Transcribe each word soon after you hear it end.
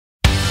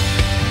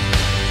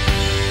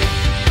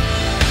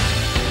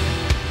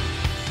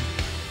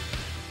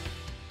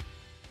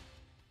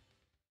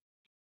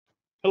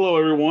Hello,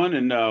 everyone,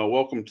 and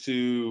welcome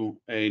to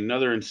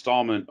another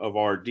installment of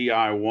our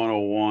DI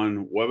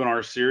 101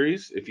 webinar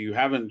series. If you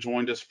haven't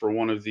joined us for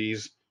one of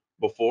these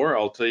before,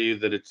 I'll tell you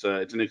that it's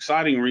an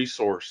exciting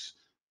resource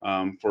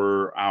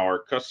for our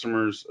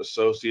customers,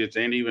 associates,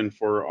 and even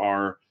for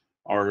our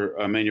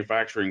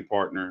manufacturing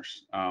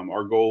partners.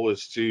 Our goal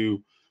is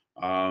to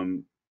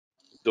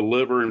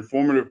deliver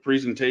informative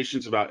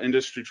presentations about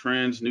industry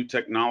trends, new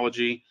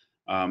technology,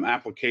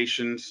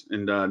 applications,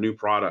 and new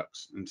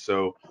products. And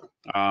so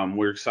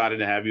we're excited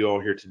to have you all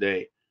here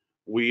today.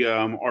 We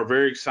are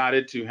very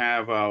excited to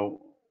have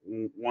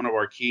one of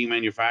our key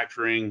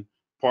manufacturing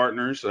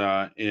partners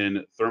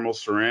in thermal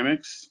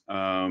ceramics,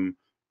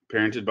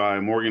 parented by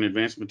Morgan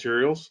Advanced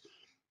Materials.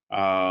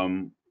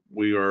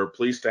 We are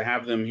pleased to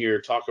have them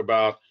here talk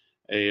about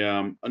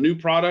a new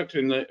product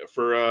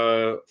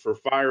for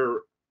fire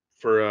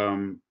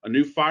a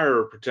new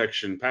fire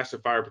protection,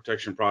 passive fire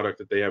protection product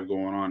that they have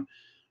going on.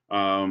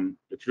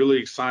 It's really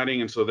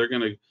exciting, and so they're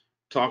going to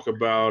talk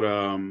about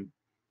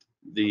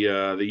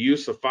the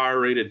use of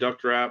fire-rated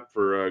duct wrap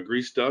for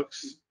grease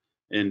ducts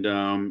and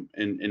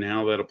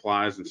how that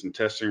applies, and some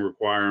testing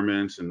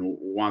requirements and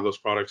why those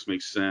products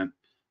make sense,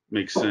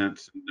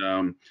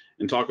 and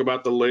talk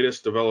about the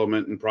latest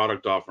development and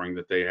product offering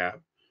that they have.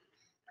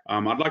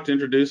 I'd like to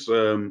introduce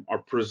our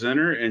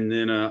presenter and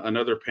then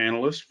another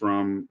panelist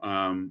from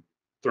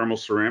Thermal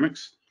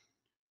Ceramics.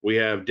 We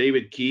have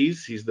David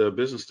Keys. He's the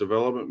Business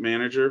Development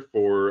Manager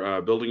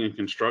for Building and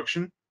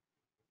Construction.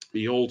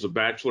 He holds a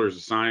Bachelor's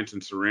of Science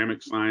in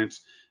Ceramic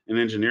Science and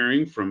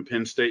Engineering from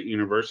Penn State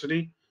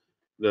University,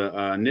 the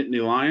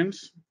Nittany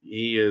Lions.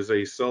 He is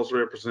a sales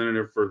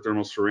representative for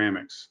Thermal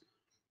Ceramics.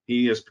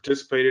 He has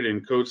participated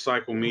in code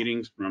cycle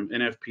meetings from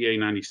NFPA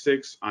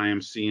 96,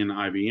 IMC, and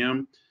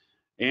IBM,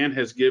 and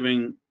has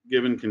given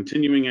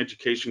continuing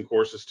education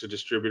courses to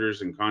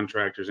distributors and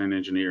contractors and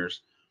engineers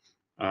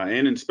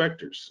and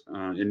inspectors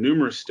in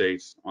numerous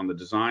states on the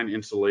design,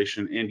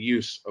 installation, and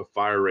use of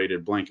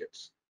fire-rated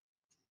blankets.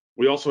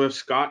 We also have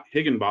Scott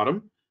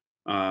Higginbottom.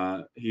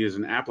 He is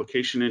an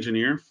application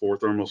engineer for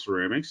Thermal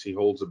Ceramics. He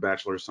holds a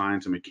Bachelor of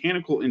Science in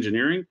Mechanical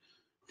Engineering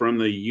from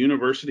the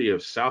University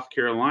of South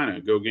Carolina.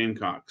 Go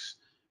Gamecocks.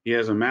 He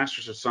has a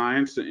Master's of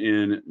Science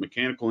in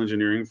Mechanical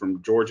Engineering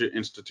from Georgia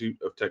Institute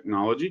of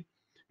Technology.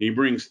 He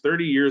brings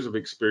 30 years of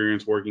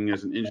experience working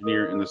as an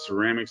engineer in the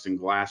ceramics and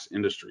glass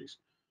industries.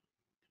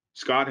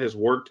 Scott has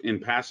worked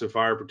in passive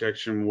fire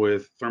protection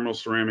with Thermal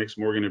Ceramics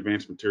Morgan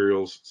Advanced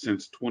Materials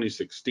since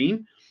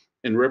 2016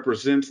 and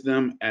represents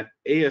them at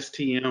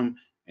ASTM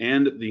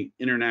and the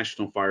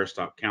International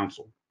Firestop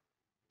Council.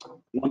 I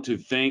want to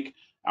thank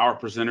our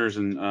presenters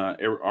and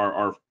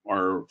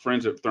our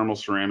friends at Thermal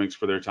Ceramics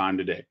for their time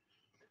today.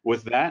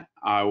 With that,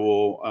 I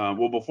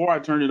will, before I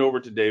turn it over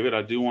to David,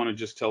 I do want to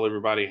just tell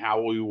everybody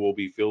how we will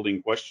be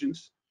fielding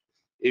questions.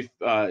 If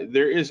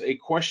there is a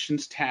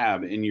questions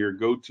tab in your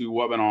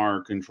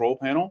GoToWebinar control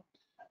panel,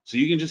 so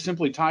you can just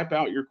simply type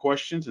out your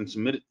questions and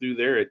submit it through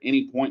there at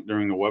any point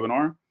during the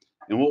webinar.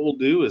 And what we'll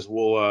do is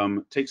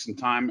we'll take some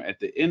time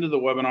at the end of the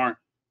webinar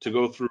to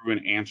go through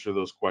and answer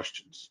those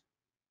questions.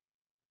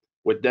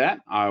 With that,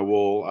 I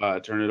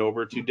will turn it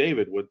over to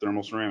David with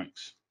Thermal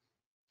Ceramics.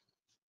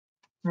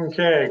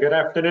 Okay, good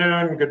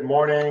afternoon, good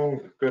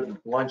morning, good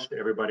lunch to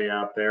everybody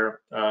out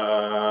there.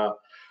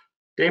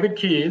 David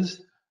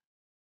Keys,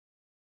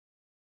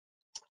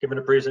 giving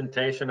a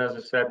presentation, as I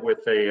said,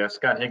 with a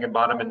Scott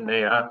Higginbottom in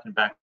the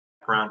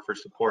background for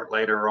support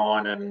later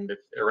on. And if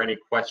there are any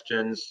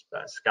questions,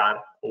 Scott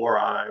or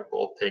I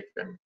will take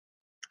them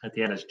at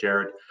the end as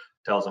Jared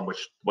tells them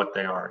what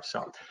they are.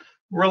 So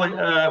really,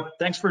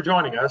 thanks for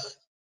joining us.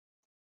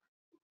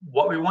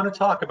 What we want to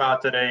talk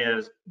about today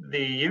is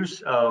the use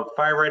of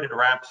fire-rated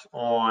wraps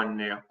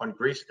on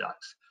grease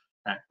ducts.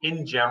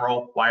 In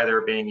general, why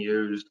they're being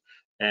used,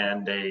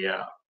 and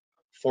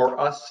for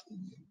us,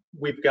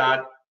 we've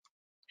got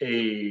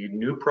a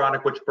new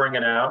product which we're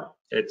bringing out.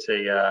 It's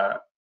a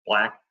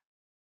black,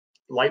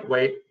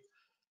 lightweight,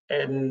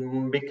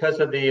 and because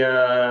of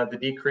the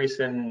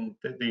decrease in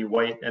the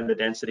weight and the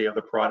density of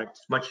the product,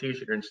 it's much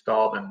easier to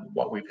install than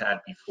what we've had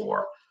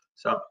before.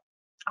 So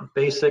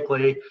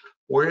basically,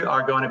 we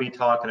are going to be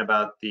talking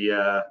about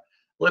a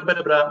little bit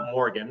about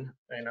Morgan,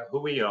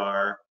 who we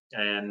are,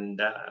 and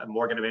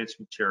Morgan Advanced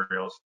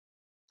Materials,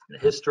 the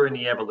history and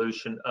the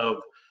evolution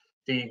of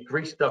the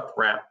grease duct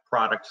wrap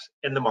products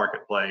in the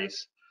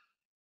marketplace,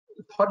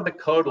 part of the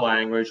code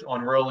language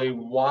on really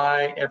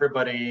why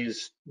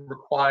everybody's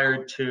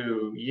required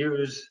to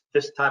use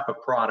this type of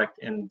product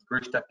in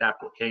grease duct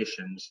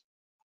applications.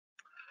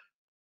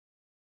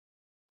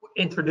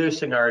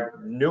 Introducing our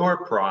newer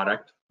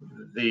product,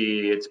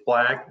 it's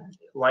black,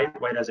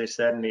 lightweight, as I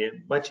said, and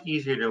much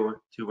easier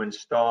to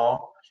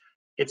install.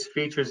 Its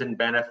features and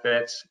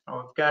benefits.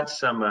 We've got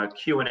some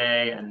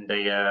Q&A and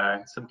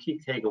some key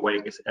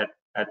takeaways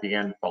at the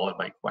end, followed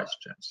by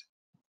questions.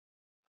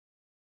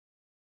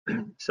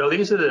 So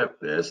this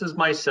is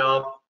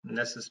myself, and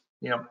this is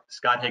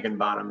Scott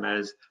Higginbottom,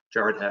 as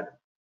Jared had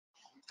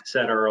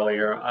said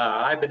earlier.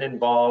 I've been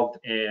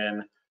involved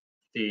in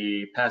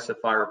the passive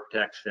fire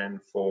protection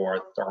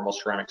for thermal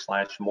ceramic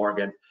 /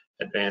 Morgan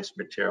advanced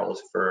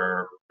materials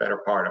for better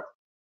part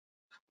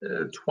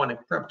of 20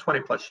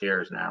 plus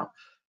years now.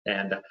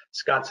 And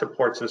Scott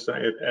supports us,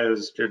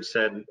 as Jude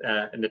said,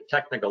 in the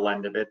technical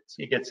end of it.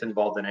 He gets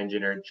involved in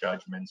engineering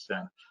judgments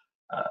and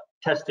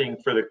testing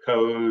for the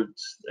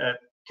codes,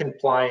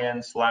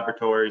 compliance,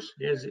 laboratories.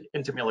 He is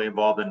intimately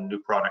involved in the new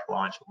product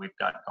launch that we've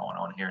got going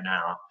on here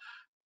now.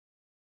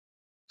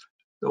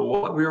 So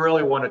what we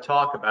really want to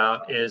talk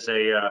about is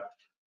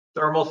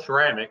thermal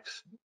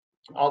ceramics,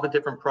 all the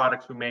different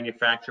products we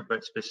manufacture,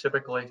 but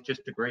specifically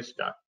just the grease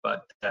duct.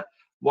 But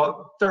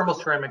what thermal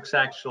ceramics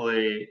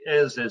actually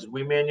is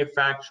we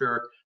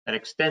manufacture an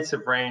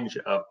extensive range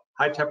of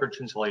high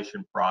temperature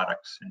insulation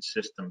products and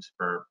systems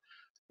for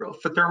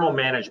thermal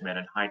management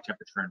in high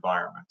temperature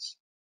environments.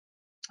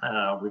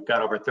 We've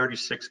got over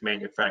 36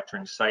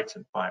 manufacturing sites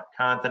in 5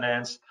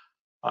 continents,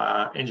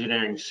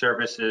 engineering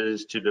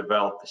services to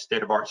develop the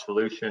state-of-art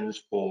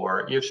solutions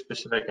for each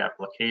specific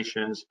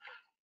applications.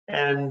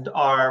 And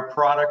our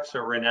products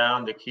are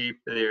renowned to keep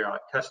their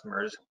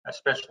customers,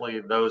 especially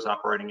those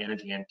operating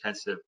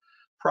energy-intensive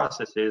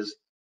processes,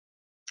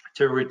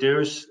 to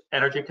reduce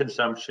energy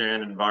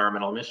consumption,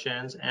 environmental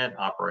emissions, and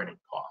operating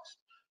costs.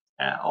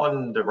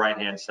 On the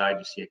right-hand side,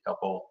 you see a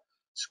couple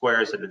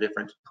squares of the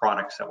different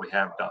products that we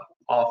have to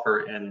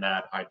offer in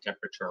that high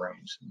temperature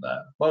range.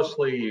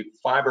 Mostly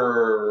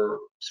fiber,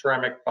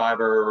 ceramic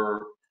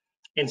fiber,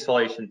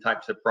 insulation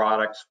types of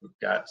products. We've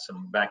got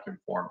some vacuum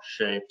formed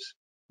shapes,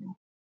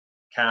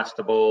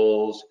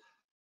 castables,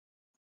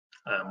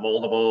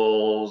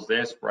 moldables.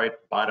 This right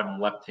bottom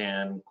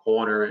left-hand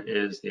corner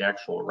is the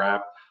actual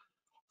wrap.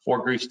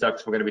 For grease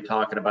ducts, we're going to be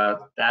talking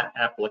about that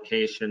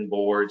application,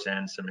 boards,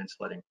 and some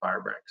insulating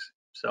fire bricks.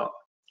 So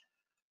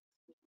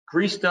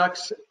grease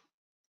ducts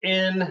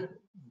in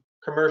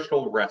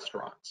commercial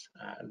restaurants.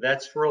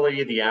 That's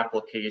really the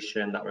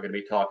application that we're going to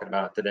be talking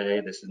about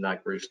today. This is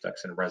not grease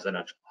ducts in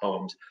residential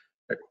homes.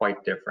 They're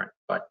quite different.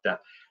 But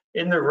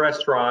in the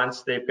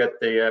restaurants, they've got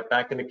the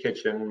back in the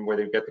kitchen where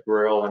they've got the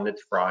grill and the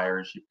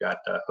fryers. You've got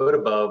a hood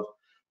above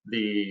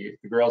the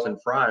grills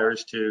and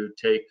fryers to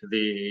take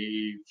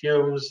the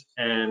fumes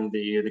and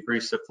the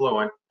grease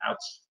effluent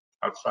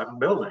outside the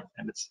building.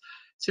 And it's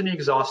in the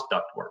exhaust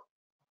ductwork.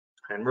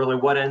 And really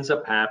what ends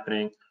up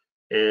happening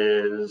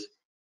is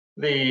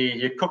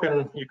you're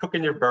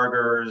cooking your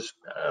burgers,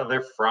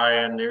 they're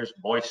frying, there's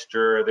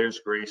moisture, there's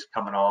grease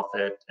coming off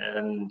it,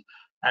 and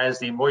as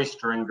the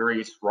moisture and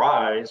grease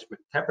rise with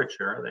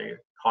temperature, they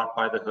are caught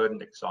by the hood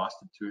and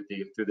exhausted through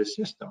the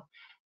system.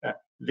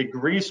 The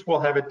grease will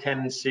have a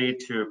tendency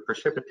to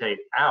precipitate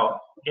out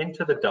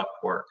into the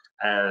ductwork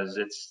as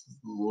it's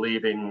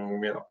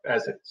leaving,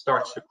 as it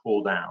starts to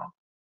cool down.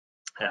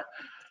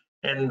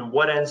 And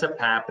what ends up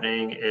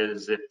happening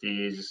is if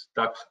these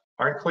ducts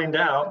aren't cleaned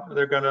out,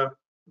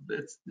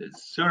 it's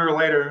sooner or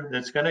later,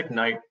 it's going to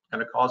ignite,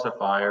 going to cause a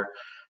fire.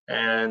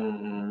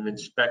 And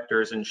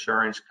inspectors,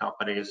 insurance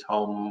companies,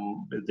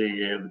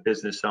 the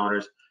business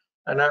owners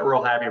are not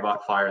real happy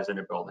about fires in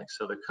their buildings.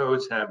 So the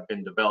codes have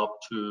been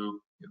developed to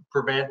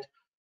prevent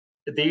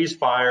these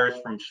fires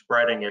from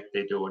spreading if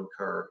they do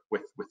occur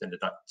within the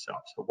duct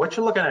itself. So what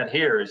you're looking at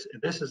here is,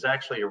 this is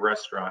actually a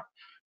restaurant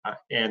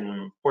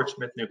in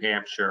Portsmouth, New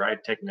Hampshire. I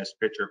had taken this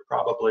picture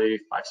probably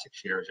 5-6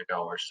 years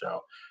ago or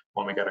so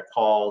when we got a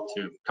call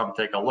to come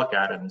take a look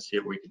at it and see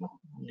what we can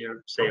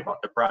say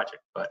about the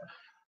project. But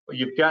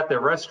you've got the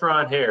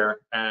restaurant here,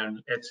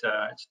 and it's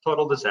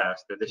total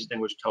disaster,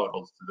 distinguished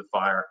totals to the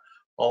fire,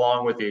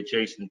 along with the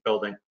adjacent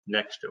building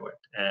next to it.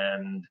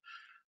 And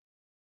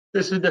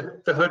this is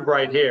the hood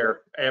right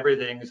here.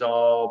 Everything's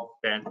all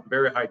bent,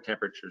 very high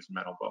temperatures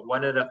metal. But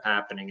what ended up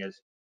happening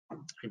is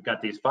you've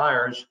got these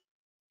fires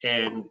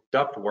and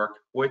ductwork,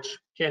 which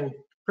can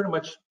pretty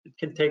much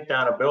take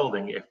down a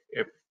building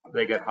if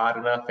they get hot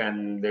enough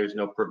and there's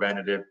no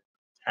preventative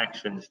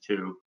actions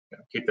to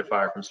keep the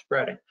fire from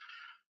spreading.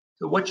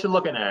 So what you're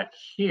looking at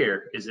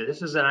here is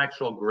this is an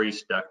actual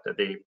grease duct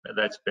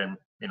that's been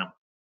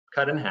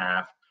cut in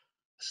half,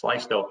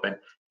 sliced open,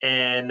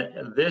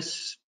 and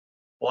this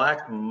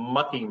black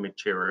mucky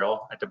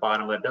material at the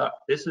bottom of the duct,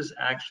 this is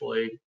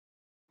actually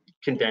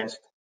condensed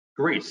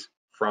grease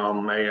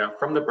from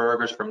the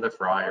burgers, from the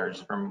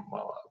fryers, from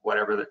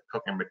whatever the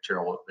cooking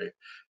material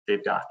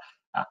they've got.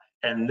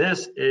 And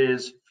this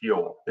is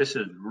fuel. This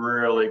is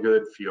really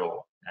good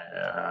fuel.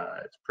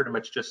 It's pretty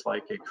much just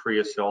like a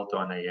creosote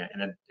and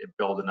it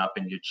building up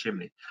in your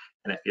chimney.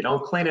 And if you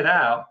don't clean it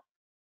out,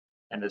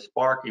 and the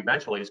spark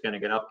eventually is going to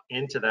get up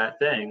into that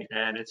thing,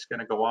 and it's going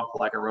to go off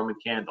like a Roman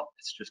candle.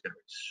 It's just going to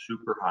be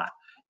super hot.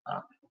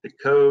 The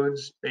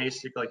codes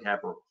basically have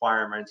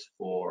requirements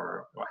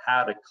for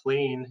how to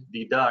clean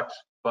the ducts,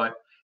 but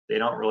they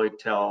don't really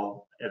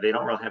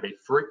have a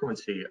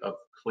frequency of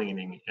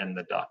cleaning in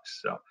the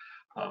ducts. So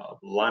a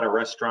lot of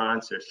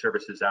restaurants, there's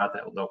services out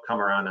that they'll come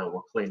around and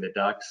will clean the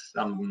ducts.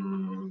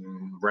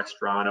 Some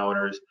restaurant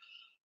owners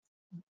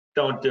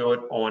don't do it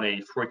on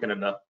a frequent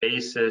enough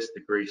basis.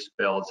 The grease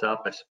builds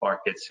up, a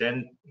spark gets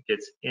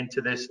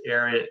into this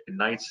area,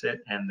 ignites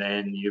it, and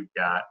then you've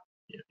got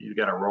you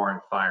got a roaring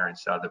fire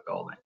inside the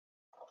building.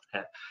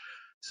 And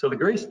so the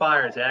grease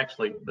fires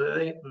actually,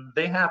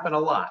 they happen a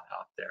lot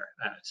out there.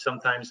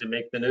 Sometimes they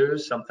make the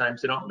news,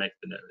 sometimes they don't make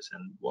the news.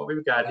 And what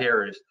we've got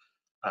here is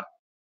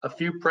a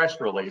few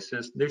press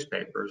releases,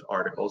 newspapers,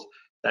 articles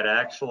that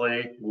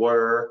actually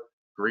were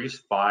grease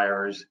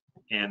fires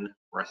in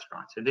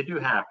restaurants. And they do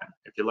happen.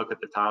 If you look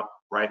at the top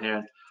right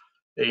hand,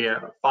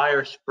 the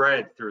fire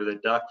spread through the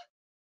duct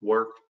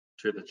work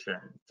to the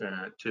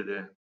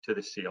to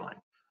the ceiling.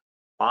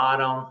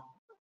 Bottom,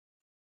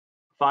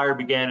 fire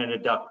began in the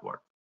ductwork.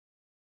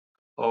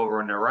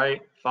 Over on the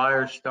right,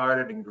 fire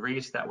started in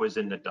grease that was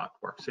in the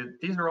ductwork. So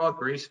these are all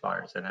grease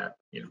fires that have,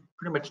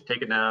 pretty much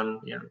taken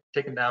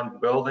down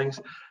buildings,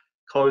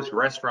 closed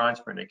restaurants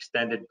for an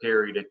extended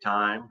period of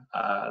time.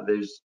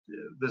 There's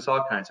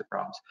all kinds of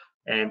problems.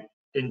 And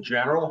in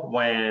general,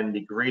 when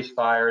the grease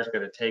fire is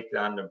going to take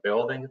down the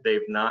building,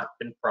 they've not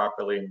been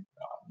properly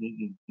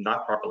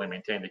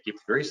maintained to keep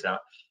the grease out.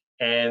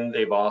 And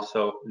they've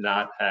also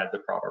not had the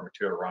proper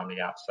material around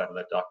the outside of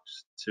the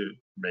ducts to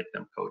make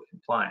them code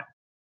compliant.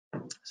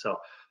 So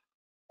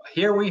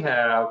here we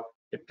have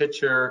a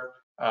picture.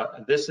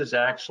 This is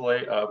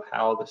actually of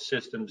how the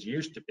systems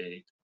used to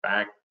be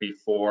back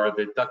before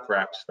the duct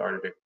wrap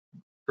started,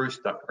 grease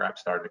duct wrap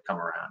started to come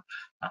around.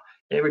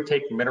 They would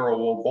take mineral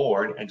wool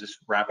board and just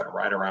wrap it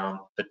right around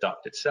the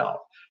duct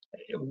itself.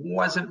 It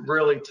wasn't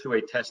really to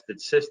a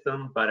tested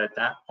system, but at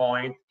that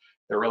point,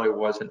 there really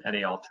wasn't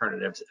any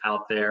alternatives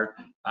out there.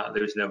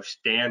 There was no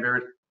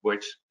standard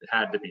which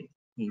had to be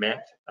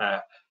met.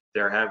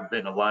 There have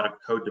been a lot of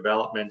code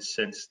developments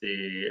since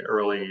since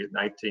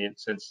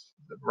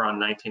around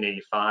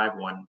 1985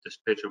 when this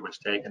picture was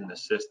taken, the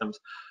systems.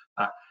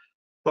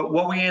 But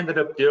what we ended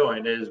up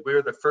doing is we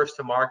were the first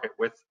to market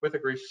with a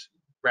grease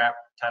wrap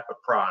type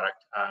of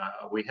product.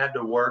 We had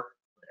to work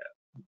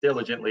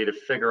diligently to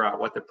figure out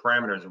what the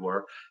parameters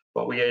were,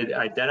 but we had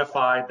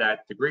identified that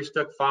the grease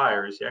duct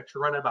fires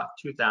actually run about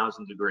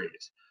 2,000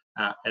 degrees.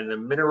 And the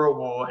mineral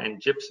wool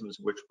and gypsums,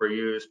 which were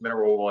used,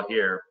 mineral wool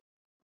here,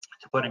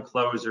 to put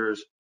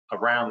enclosures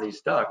around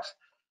these ducts,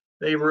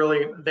 they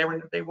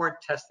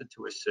weren't tested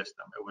to a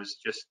system. It was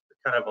just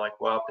kind of like,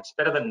 well, it's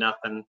better than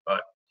nothing,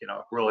 but it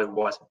really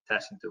wasn't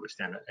tested to a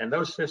standard, and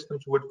those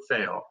systems would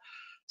fail.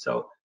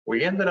 So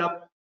we ended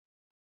up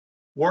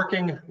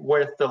working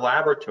with the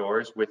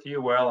laboratories, with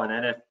UL and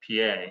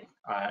NFPA,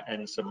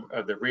 and some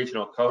of the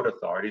regional code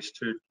authorities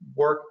to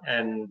work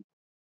on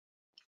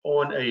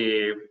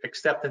a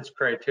acceptance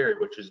criteria,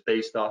 which is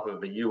based off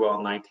of the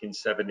UL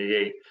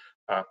 1978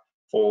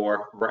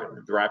 for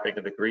the wrapping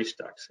of the grease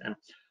ducts. And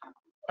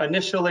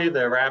initially,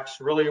 the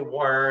wraps really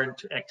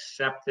weren't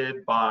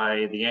accepted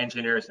by the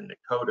engineers and the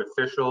code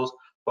officials,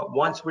 but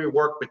once we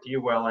worked with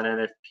UL and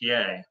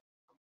NFPA,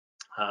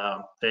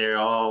 they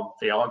all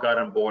got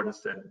on board and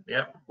said,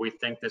 "Yep, we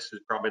think this is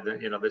probably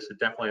this is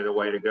definitely the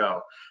way to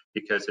go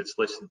because it's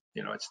listed,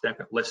 it's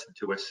definitely listed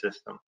to a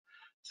system."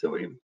 So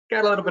we've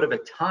got a little bit of a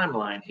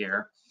timeline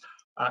here.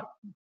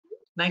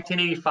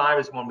 1985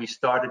 is when we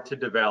started to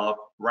develop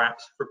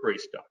wraps for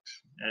grease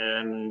ducts,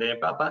 and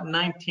about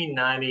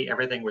 1990,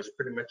 everything was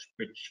pretty much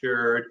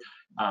matured.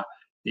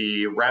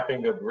 The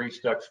wrapping of grease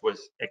ducts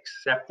was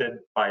accepted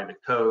by the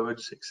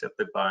codes,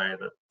 accepted by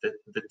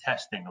the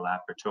testing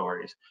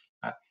laboratories.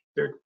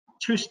 There are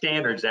two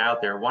standards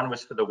out there. One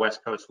was for the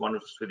West Coast, one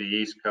was for the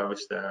East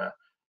Coast.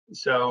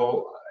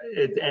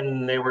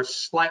 And they were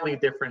slightly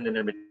different in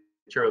the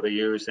material they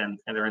use and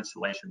their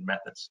installation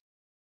methods.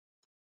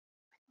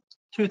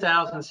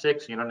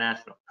 2006, the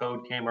International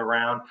Code came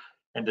around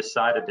and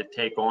decided to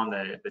take on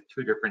the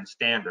two different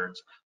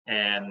standards.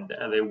 And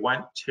they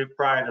went to,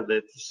 prior to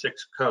the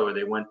 6 code,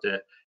 they went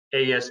to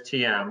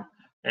ASTM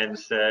and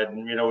said,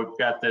 we've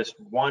got this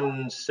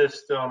one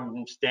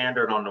system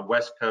standard on the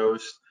West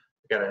Coast,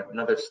 we've got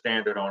another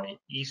standard on the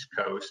East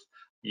Coast.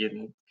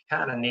 You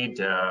kind of need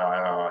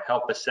to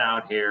help us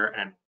out here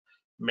and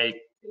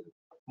make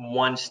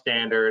one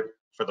standard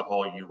for the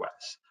whole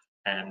US.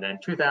 And then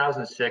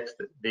 2006,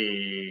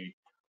 the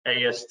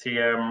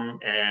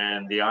ASTM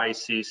and the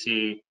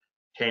ICC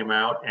came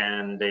out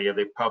and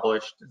they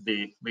published at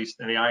least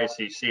in the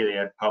ICC, they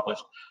had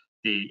published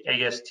the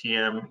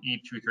ASTM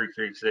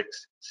E2336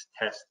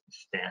 test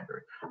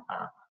standard.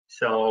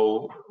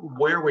 So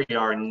where we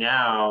are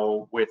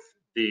now with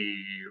the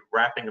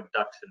wrapping of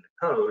ducts in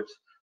the codes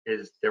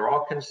is they're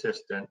all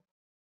consistent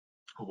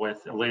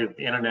with, the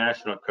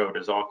international code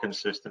is all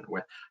consistent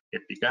with,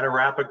 if you got to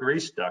wrap a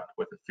grease duct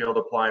with a field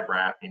applied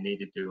wrap, you need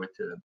to do it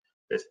to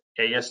this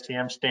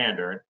ASTM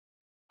standard,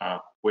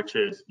 which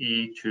is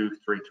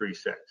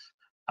E2336.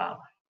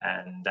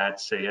 And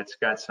it's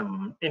got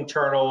some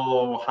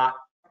internal hot,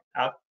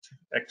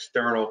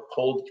 external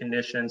cold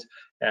conditions.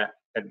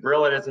 It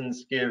really doesn't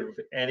give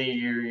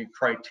any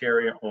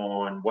criteria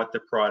on what the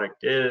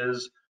product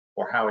is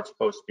or how it's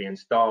supposed to be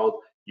installed.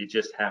 You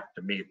just have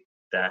to meet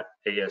that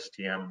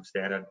ASTM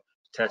standard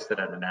tested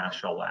at the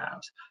national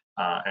labs.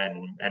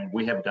 And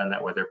we have done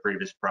that with our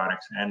previous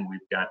products, and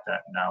we've got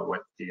that now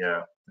with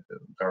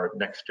our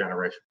next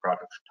generation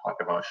products we'll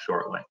talk about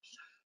shortly.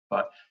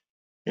 But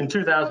In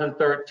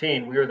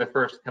 2013, we were the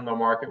first to come to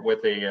market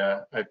with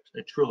a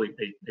truly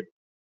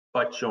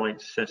butt joint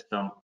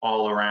system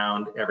all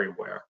around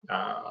everywhere.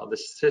 The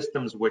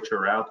systems which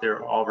are out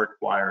there all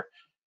require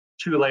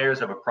 2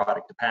 layers of a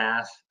product to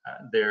pass.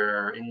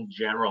 They're in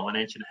general 1.5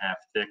 inches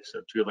thick,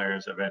 so 2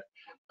 layers of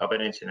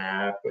 1.5 inches,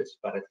 with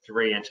about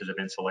 3 inches of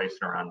insulation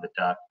around the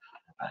duct.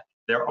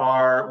 There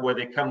are, where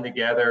they come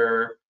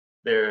together,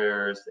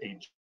 there's a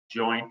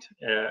joint.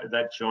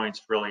 That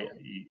joint's really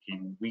a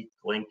weak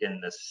link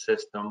in the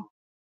system.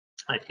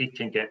 Heat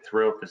can get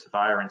through. If there's a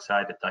fire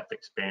inside, the duct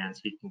expands,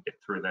 heat can get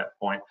through that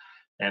point.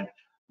 And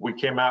we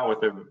came out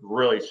with a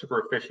really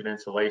super efficient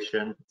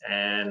insulation,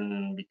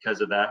 and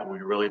because of that, we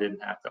really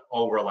didn't have to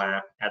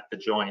overlap at the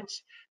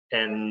joints,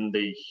 and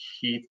the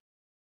heat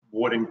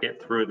wouldn't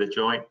get through the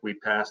joint. We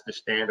passed the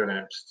standard, and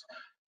it's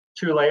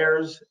 2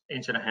 layers, 1.5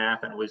 inches,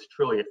 and it was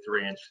truly a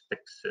 3-inch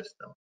thick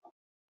system.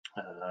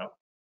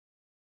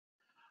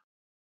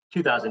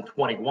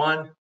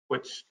 2021,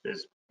 which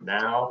is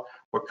now,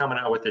 we're coming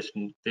out with this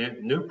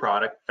new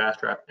product,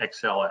 FastWrap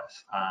XLS,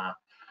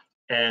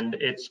 and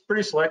it's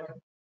pretty slick.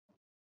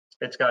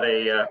 It's got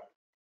a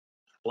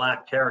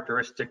black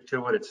characteristic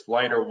to it. It's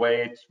lighter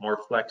weight, it's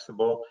more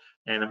flexible,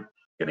 and I'm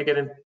going to get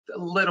into a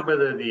little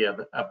bit of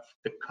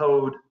the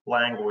code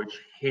language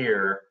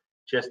here,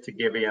 just to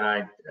give you an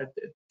idea,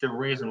 the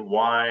reason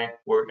why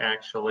we're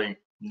actually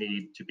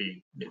need to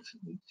be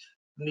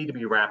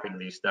wrapping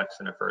these ducts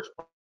in the first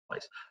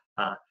place.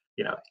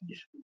 You know,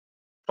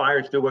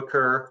 fires do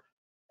occur.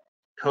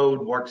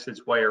 Code works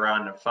its way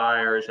around the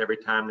fires. Every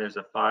time there's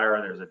a fire,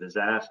 there's a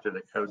disaster,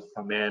 the codes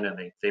come in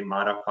and they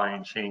modify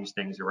and change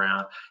things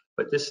around.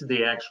 But this is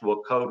the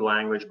actual code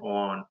language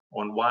on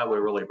why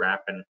we're really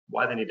wrapping,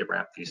 why they need to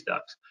wrap these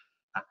ducts.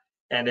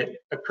 And it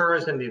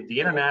occurs in the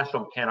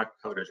International Mechanical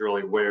Code is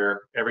really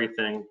where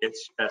everything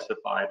gets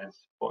specified as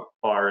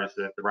far as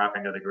the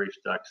wrapping of the grease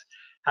ducts,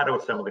 how to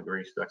assemble the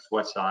grease ducts,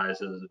 what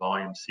sizes,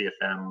 volume,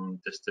 CFM,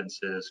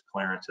 distances,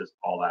 clearances,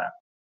 all that.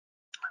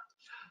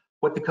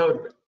 What the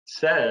code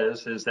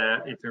says is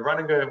that if you're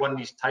running one of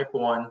these type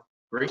 1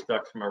 grease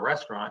ducts from a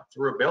restaurant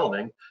through a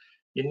building,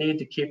 you need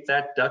to keep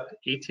that duct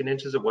 18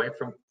 inches away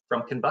from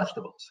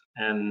combustibles.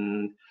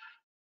 And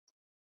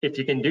if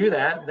you can do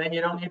that, then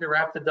you don't need to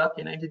wrap the duct,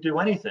 you don't need to do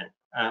anything.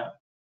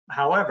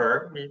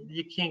 However,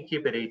 you can't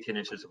keep it 18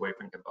 inches away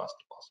from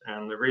combustibles.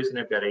 And the reason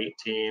they've got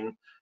 18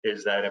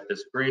 is that if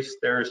this grease,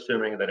 they're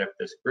assuming that if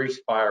this grease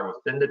fire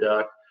within the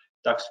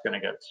duct's going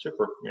to get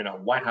super,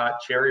 white hot,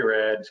 cherry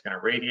red, it's going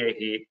to radiate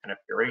heat. And if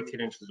you're 18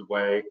 inches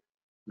away,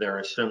 they're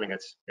assuming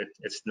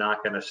it's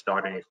not going to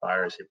start any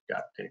fires. You've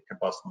got the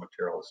combustible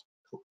materials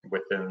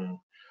within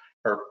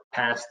or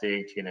past the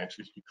 18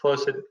 inches. You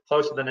closer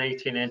than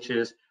 18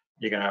 inches,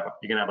 you're gonna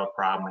have a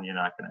problem and you're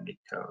not gonna meet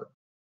code.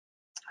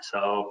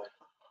 So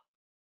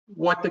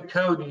what the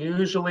code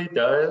usually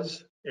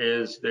does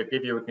is they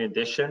give you a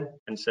condition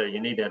and say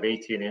you need to have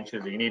 18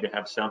 inches or you need to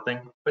have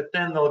something, but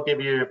then they'll give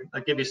you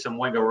some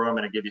wiggle room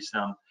and they'll give you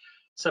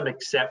some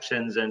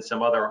exceptions and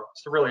some other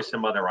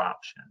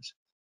options.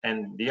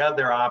 And the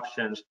other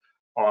options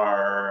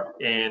are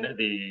in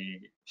the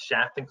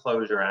shaft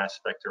enclosure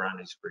aspect around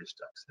these grease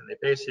ducts. And they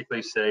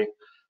basically say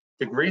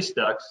the grease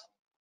ducts,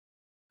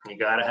 you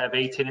got to have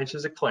 18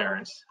 inches of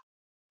clearance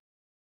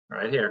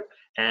right here.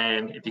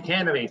 And if you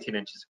can't have 18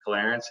 inches of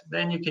clearance,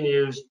 then you can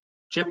use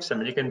gypsum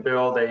and you can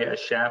build a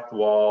shaft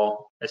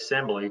wall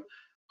assembly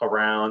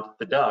around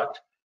the duct.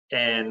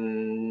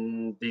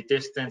 And the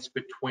distance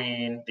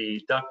between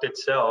the duct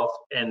itself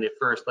and the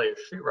first layer of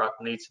sheetrock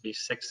needs to be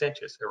 6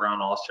 inches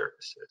around all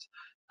surfaces.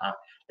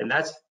 And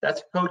that's a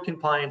code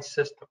compliance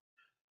system.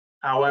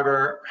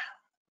 However,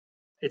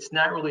 it's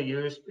not really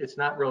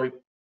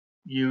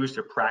used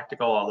or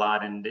practical a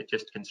lot in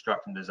just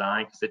construction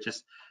design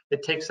because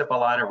it takes up a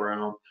lot of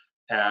room.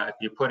 If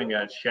you're putting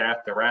a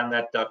shaft around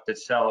that duct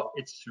itself,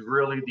 it's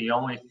really the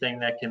only thing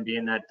that can be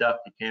in that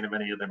duct. You can't have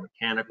any other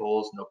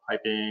mechanicals, no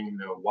piping,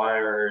 no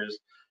wires,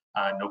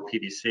 no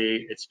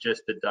PVC. It's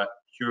just the duct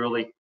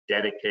purely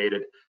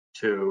dedicated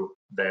to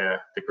the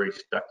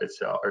grease duct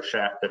itself, or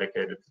shaft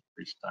dedicated to the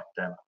grease duct.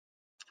 And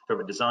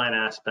from a design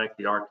aspect,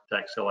 the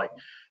architects are like,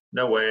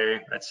 no way,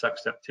 that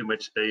sucks up too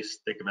much space,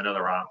 think of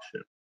another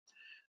option.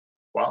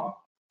 Well,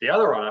 the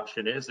other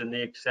option is in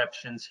the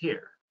exceptions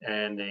here.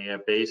 And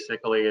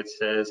basically it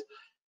says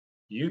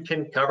you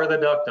can cover the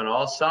duct on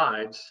all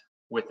sides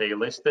with a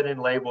listed and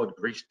labeled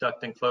grease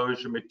duct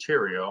enclosure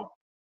material,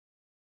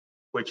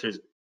 which has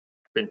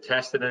been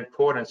tested in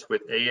accordance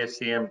with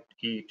ASTM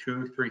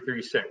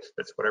E2336.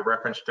 That's what I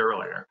referenced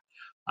earlier.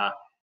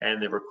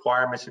 And the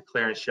requirements of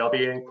clearance shall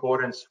be in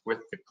accordance with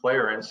the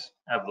clearance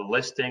of the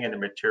listing and the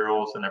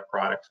materials and the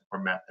products or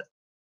method.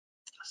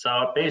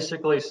 So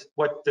basically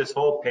what this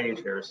whole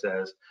page here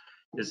says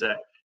is that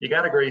you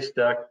got a grease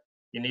duct,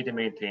 you need to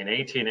maintain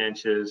 18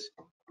 inches.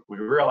 We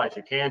realize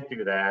you can't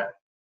do that.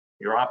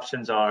 Your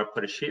options are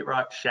put a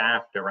sheetrock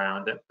shaft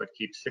around it, but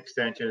keep 6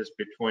 inches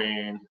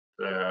between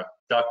the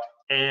duct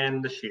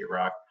and the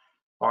sheetrock.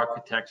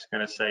 Architect's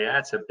gonna say,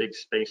 that's a big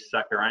space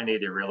sucker. I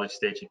need a real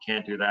estate, you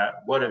can't do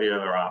that. What are the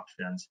other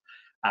options?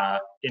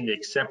 In the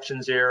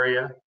exceptions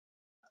area,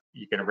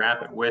 you can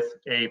wrap it with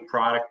a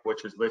product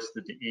which is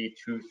listed to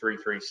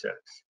E2336.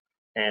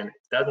 And it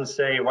doesn't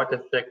say what the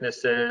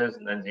thickness is,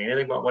 and doesn't say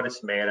anything about what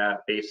it's made of.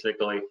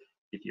 Basically,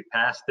 if you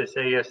pass this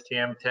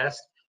ASTM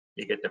test,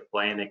 you get to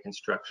play in the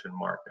construction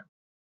market.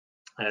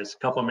 There's a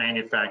couple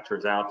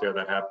manufacturers out there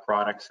that have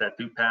products that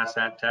do pass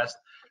that test,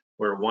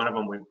 where one of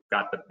them, we've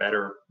got the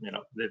better,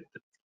 the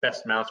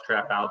best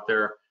mousetrap out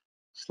there.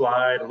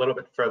 Slide a little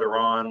bit further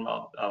on,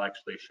 I'll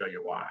actually show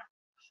you why.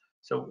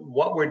 So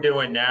what we're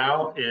doing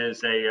now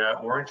is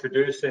we're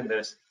introducing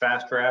this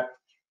FastWrap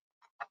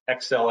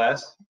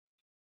XLS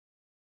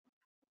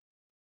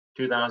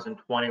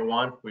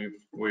 2021.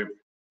 We've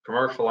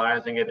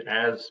commercializing it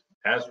as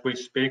we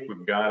speak.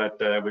 We've got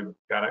it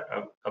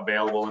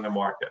available in the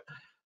market.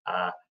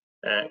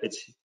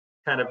 It's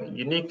kind of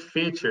unique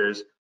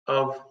features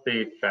of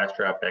the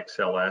FastWrap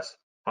XLS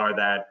are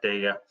that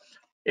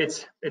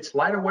it's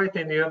lighter weight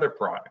than the other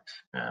products.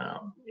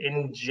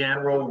 In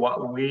general,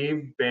 what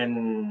we've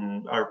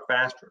been our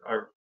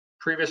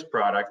previous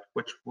product,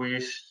 which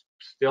we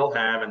still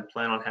have and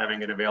plan on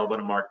having it available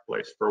in the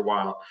marketplace for a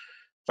while,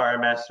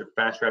 FireMaster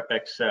FastWrap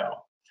XL.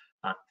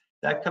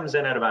 That comes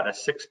in at about a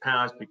 6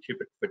 pounds per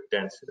cubic foot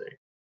density.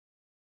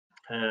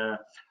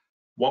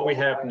 What we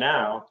have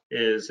now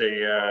is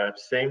a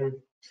same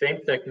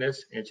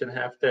thickness, 1.5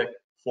 inch thick,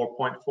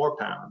 4.4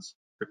 pounds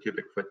per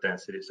cubic foot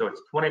density. So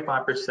it's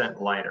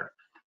 25% lighter.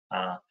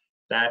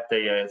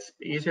 It's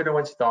easier to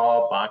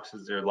install.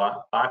 Boxes are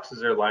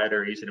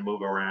lighter, easy to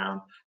move around.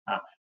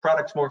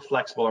 Product's more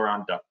flexible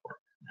around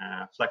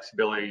ductwork.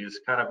 Flexibility is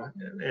kind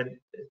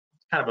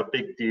of a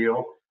big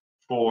deal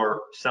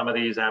for some of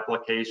these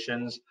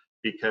applications,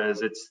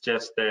 because it's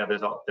just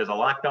there's a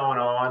lot going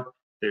on.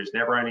 There's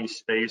never any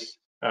space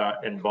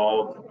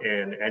involved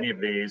in any of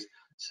these,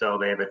 so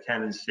they have a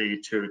tendency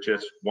to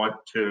just want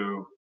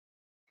to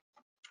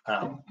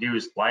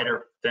use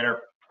lighter,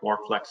 thinner, more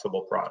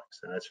flexible products,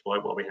 and that's really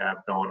what we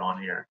have going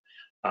on here.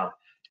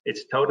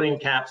 It's totally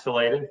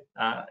encapsulated.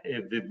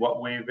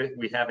 What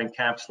we have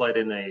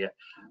encapsulated in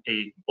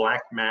a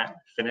black matte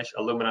finish,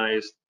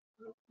 aluminized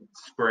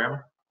scrim.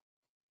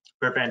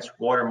 Prevents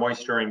water,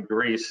 moisture, and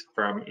grease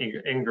from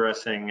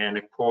ingressing, and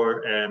it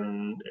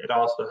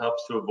also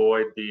helps to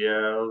avoid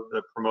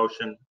the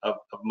promotion of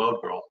mold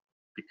growth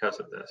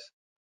because of this.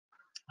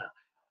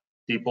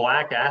 The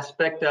black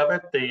aspect of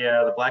it,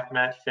 the black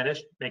matte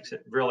finish, makes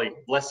it really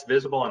less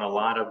visible in a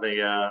lot of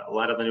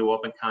the new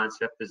open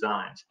concept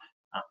designs.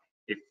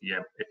 If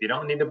you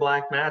don't need the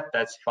black matte,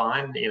 that's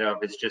fine.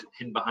 If it's just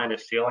hidden behind a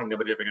ceiling,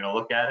 nobody's ever going to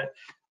look at it.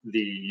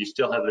 You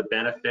still have the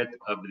benefit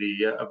of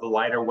the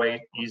lighter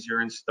weight, easier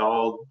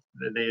installed,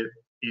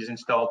 easy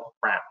installed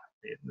wrap.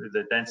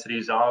 The density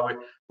is always,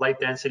 light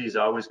density is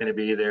always going to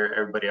be there.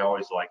 Everybody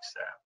always likes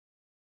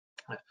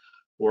that.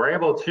 We're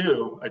able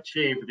to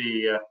achieve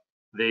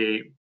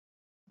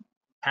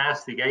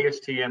pass the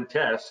ASTM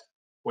test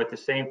with the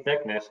same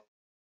thickness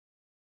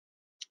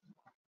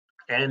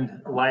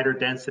and lighter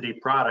density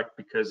product,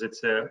 because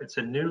it's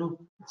a new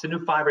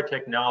fiber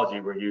technology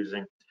we're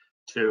using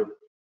to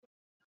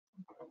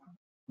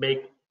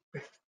make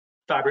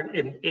fiber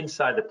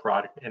inside the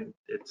product in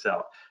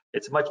itself.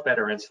 It's much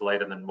better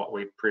insulated than what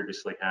we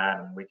previously had,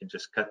 and we can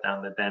just cut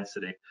down the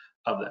density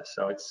of this.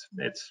 So it's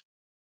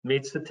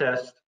meets the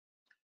test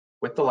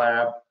with the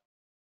lab.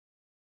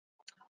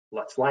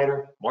 Lots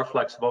lighter, more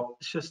flexible.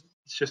 It's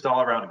just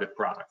all around a good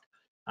product.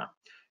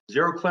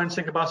 Zero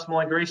cleansing combustible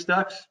and grease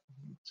ducts,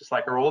 just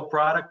like our old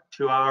product.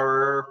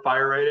 2-hour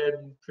fire rated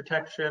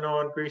protection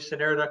on grease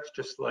and air ducts,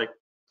 just like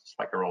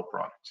our old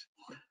products.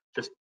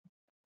 Just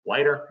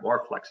lighter,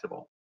 more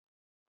flexible.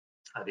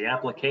 The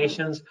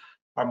applications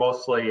are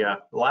mostly a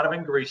lot of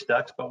in grease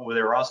ducts, but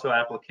there are also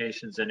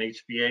applications in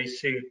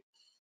HVAC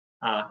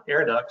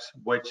air ducts,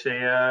 which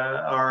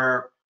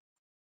are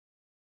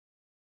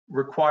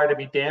required to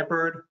be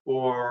dampered,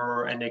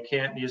 and they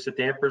can't use the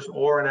dampers,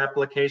 or in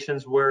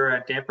applications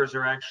where dampers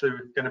are actually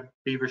going to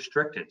be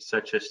restricted,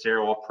 such as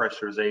stairwell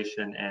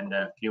pressurization and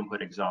fume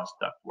hood exhaust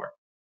ductwork.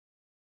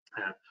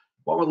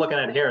 What we're looking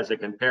at here is a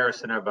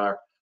comparison of our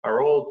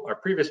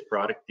previous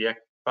product, the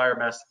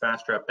FireMaster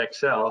FastWrap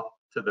XL,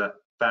 to the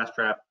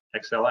FastWrap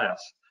XLS.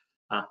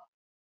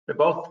 They're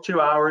both 2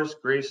 hours,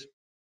 grease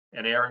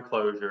and air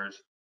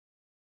enclosures.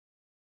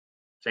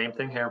 Same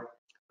thing here.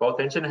 Both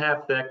 1.5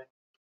 inch thick,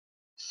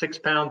 6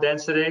 pound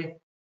density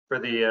for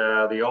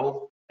the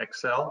old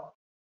XL,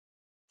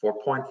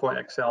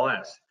 4.4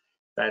 XLS.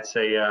 That's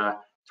a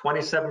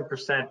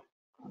 27%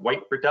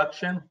 weight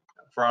reduction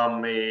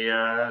from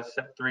a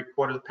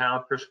 3/4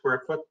 pound per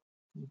square foot,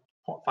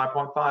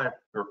 5.5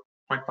 or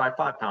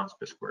 0.55 pounds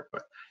per square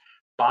foot.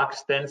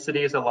 Box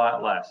density is a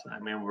lot less. I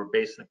mean, we're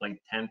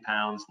basically 10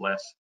 pounds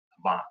less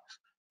a box,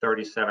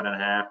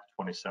 37.5,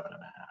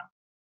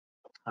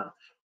 27.5.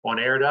 On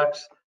air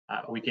ducts,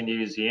 we can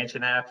use the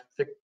 1.5 inch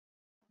thick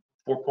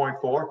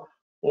 4.4,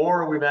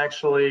 or we've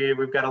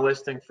got a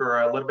listing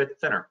for a little bit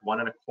thinner,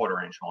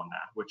 1.25 inch on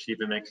that, which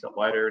even makes it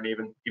lighter and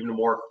even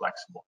more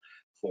flexible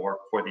for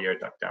the air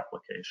duct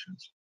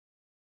applications.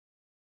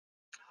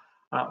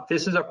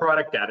 This is a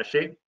product data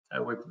sheet.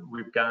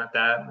 We've got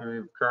that.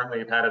 We've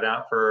currently had it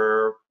out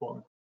for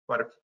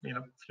quite a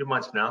few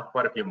months now,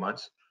 quite a few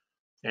months.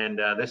 And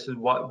this is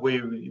what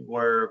we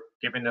were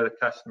giving to the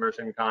customers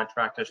and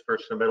contractors for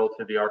submittal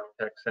to the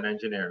architects and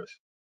engineers.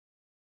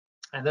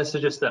 And this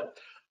is just a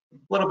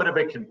little bit of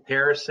a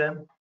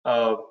comparison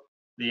of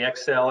the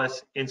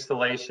XLS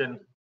installation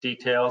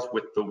details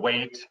with the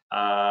weight,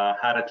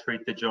 how to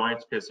treat the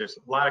joints, because there's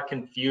a lot of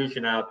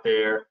confusion out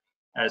there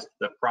as to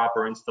the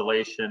proper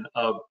installation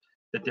of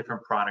the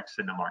different products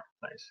in the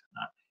marketplace.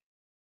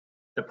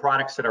 The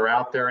products that are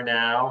out there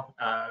now,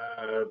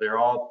 they're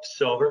all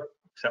silver,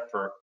 except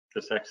for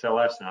this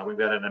XLS now. We've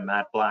got it in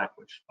matte black,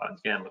 which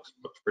again looks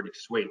pretty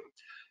sweet.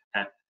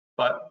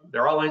 But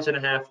they're all 1.5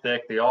 inches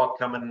thick. They all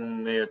come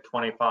in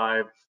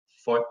 25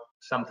 foot,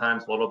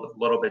 sometimes a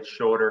little bit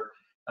shorter.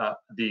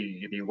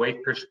 The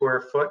weight per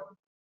square foot,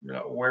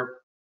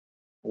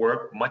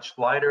 we're much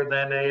lighter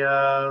than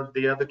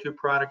the other two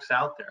products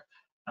out there.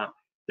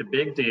 The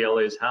big deal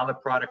is how the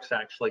products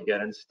actually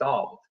get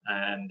installed,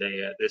 and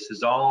this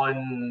is all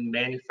in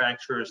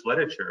manufacturers'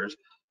 literatures,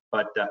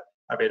 but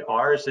I mean,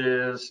 ours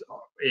is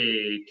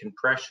a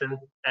compression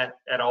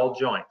at all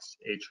joints,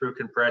 a true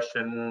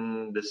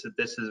compression. This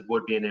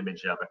would be an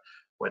image of it,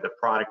 where the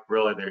product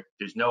really,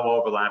 there's no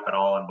overlap at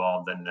all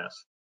involved in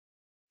this.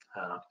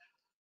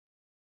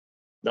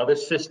 Another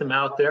system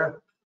out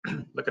there,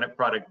 looking at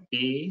product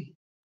B,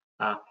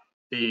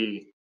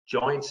 the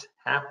joints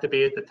have to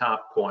be at the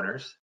top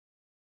corners,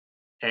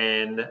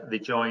 and the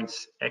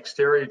joints,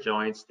 exterior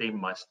joints, they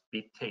must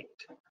be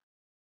taped.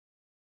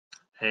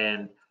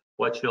 And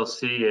what you'll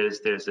see is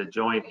there's a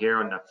joint here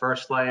on the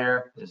first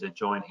layer, there's a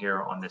joint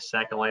here on the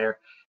second layer.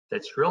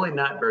 That's really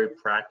not very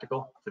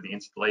practical for the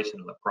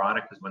installation of the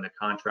product, because when the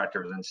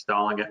contractor is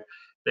installing it,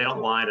 they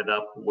don't line it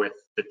up with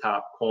the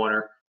top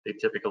corner. They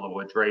typically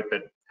would drape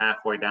it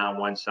halfway down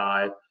one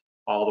side,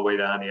 all the way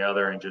down the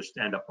other, and just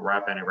end up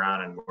wrapping it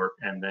around and work,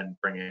 and then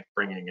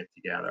bringing it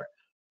together.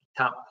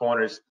 Top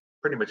corners,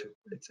 pretty much,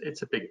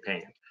 it's a big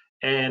pain.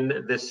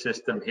 And this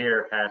system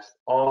here has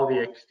all the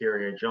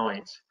exterior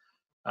joints,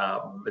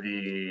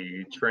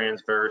 the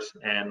transverse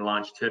and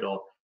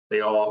longitudinal,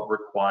 they all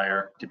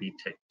require to be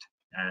taped.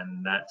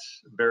 And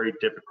that's very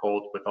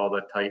difficult with all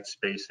the tight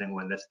spacing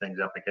when this thing's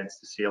up against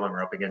the ceiling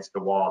or up against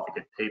the wall to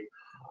get tape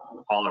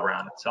all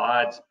around its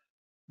sides.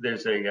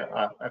 There's a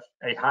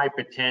high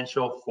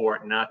potential for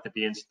it not to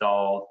be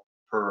installed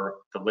per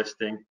the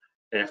listing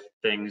if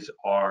things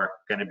are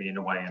going to be in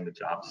the way on the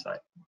job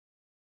site.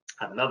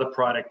 Another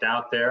product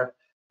out there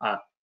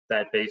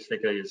that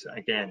basically is,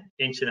 again,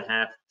 1.5 inches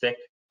thick,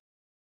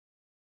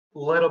 a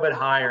little bit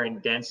higher in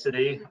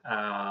density.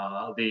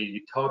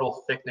 The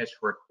total thickness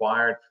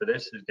required for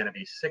this is going to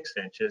be 6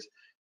 inches,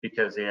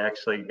 because they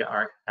actually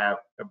have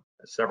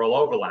several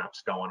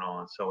overlaps going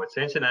on. So it's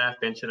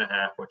 1.5 inches, 1.5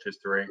 inches, which is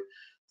 3,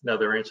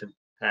 another 1.5 inches,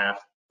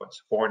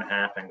 what's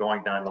 4.5, and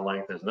going down the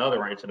length is another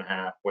 1.5 inches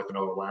with an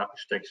overlap,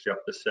 which takes you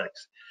up to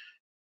 6.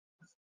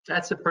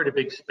 That's a pretty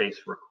big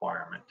space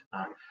requirement.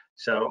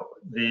 So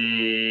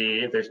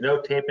there's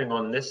no taping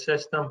on this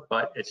system,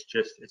 but it's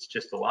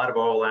just a lot of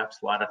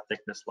overlaps, a lot of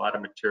thickness, a lot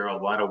of material,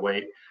 a lot of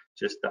weight,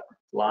 just a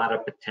lot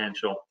of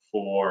potential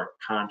for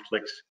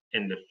conflicts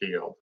in the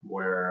field,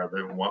 where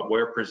what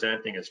we're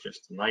presenting is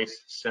just a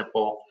nice,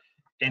 simple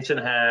 1.5 inches,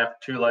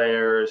 2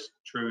 layers,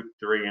 true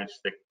 3-inch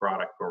thick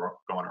product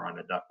going around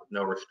the duct with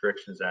no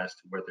restrictions as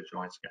to where the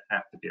joints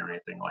have to be or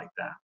anything like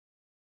that.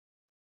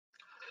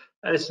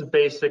 This is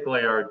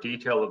basically our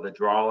detail of the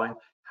drawing,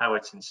 how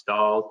it's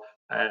installed.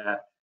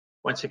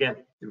 Once again,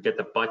 you get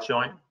the butt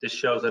joint. This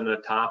shows it on the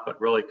top,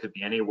 but really could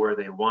be anywhere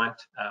they want.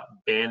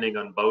 Banding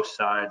on both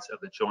sides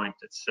of the joint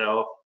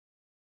itself.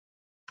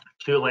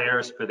 2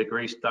 layers for the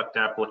grease duct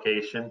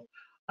application.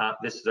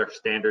 This is our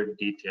standard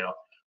detail.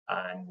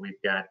 And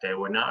we've got,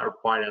 we're not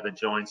required to have the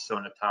joints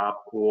on the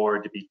top or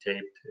to be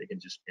taped. It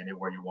can just be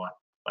anywhere you want,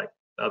 like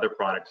other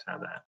products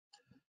have that.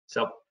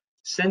 So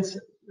since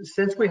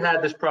we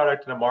had this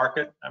product in the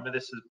market, I mean,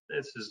 this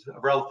is a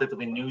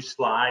relatively new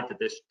slide to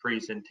this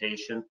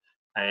presentation,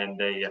 and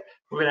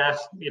we've been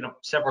asked,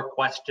 several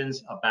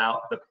questions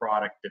about the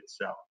product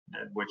itself,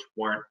 which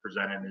weren't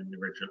presented in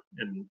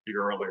the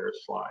earlier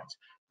slides.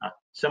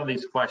 Some of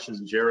these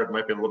questions, Jared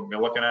might be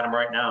looking at them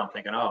right now and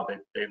thinking, oh,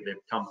 they've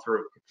come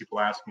through. People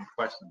asking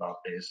questions about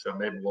these, so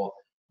maybe we'll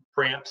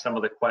preempt some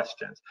of the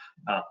questions.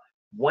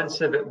 When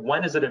is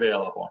it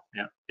available?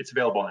 It's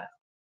available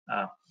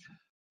now.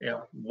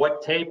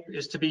 What tape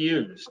is to be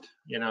used?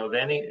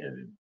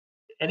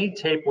 Any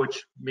tape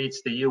which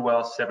meets the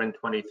UL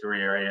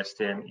 723 or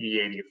ASTM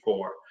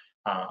E84,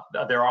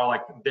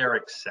 they're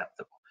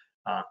acceptable.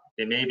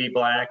 They may be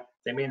black,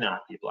 they may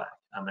not be black.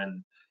 I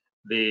mean,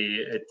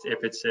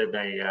 if it's in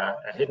a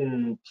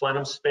hidden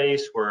plenum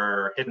space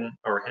or hidden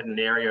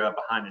area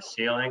behind the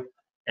ceiling,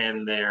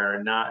 and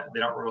the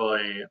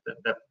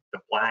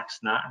black's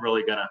not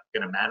really gonna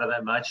matter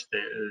that much.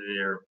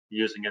 They're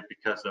using it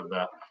because of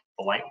the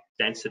light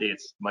density.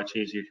 It's much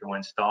easier to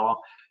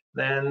install.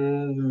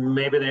 then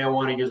maybe they don't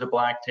want to use a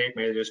black tape.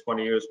 Maybe they just want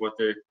to use what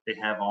they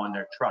have on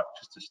their truck,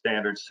 just a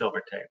standard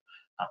silver tape.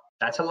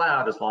 That's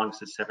allowed as long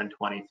as it's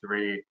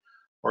 723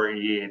 or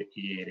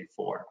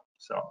E84.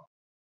 So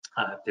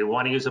if they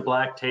want to use a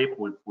black tape,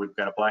 we've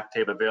got a black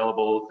tape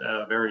available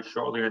very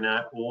shortly in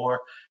that,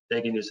 or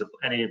they can use a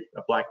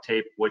black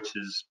tape which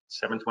is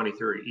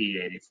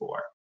 723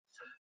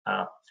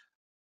 E84.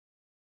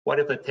 What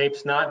if the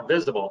tape's not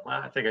visible?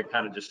 I think I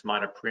kind of just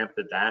might have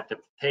preempted that. If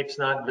the tape's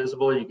not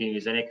visible, you can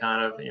use any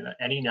kind of,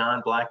 any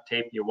non-black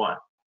tape you want.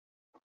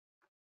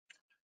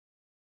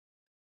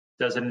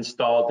 Does it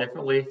install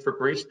differently for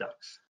grease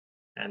ducts?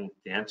 And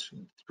the answer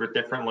is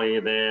differently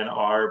than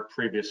our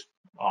previous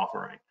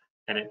offering.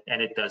 And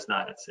it does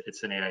not.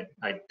 It's an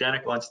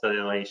identical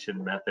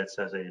installation methods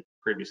as I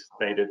previously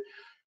stated.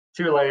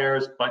 2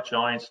 layers, butt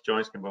joints.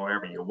 Joints can go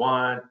wherever you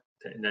want.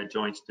 And the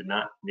joints do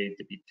not need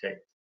to be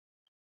taped.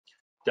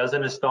 Does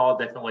it install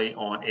differently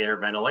on air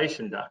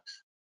ventilation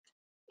ducts?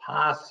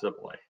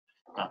 Possibly.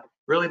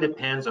 Really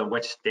depends on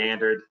which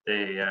standard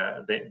they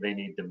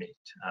need to meet.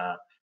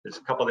 There's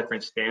a couple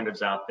different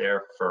standards out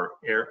there for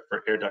air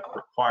duct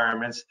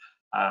requirements.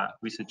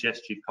 We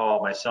suggest you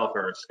call myself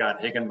or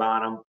Scott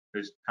Higginbottom,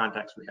 whose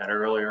contacts we had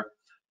earlier,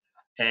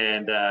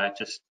 and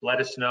just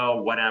let us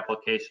know what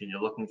application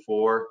you're looking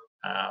for,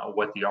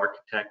 what the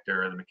architect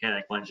or the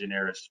mechanical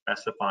engineer is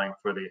specifying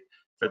for the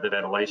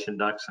ventilation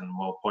ducts, and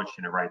we'll point you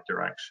in the right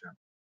direction.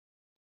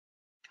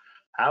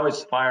 How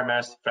is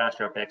FireMaster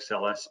FastShop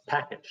XLS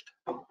packaged?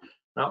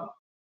 Well,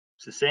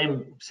 it's the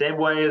same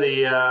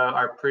way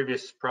our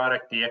previous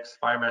product, the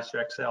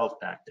FireMaster XL, is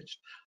packaged.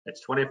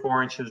 It's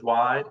 24 inches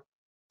wide,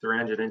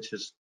 300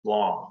 inches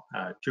long,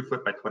 2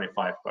 foot by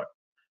 25 foot.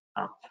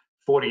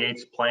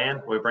 48's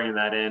plan. We're bringing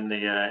that in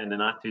the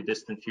not too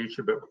distant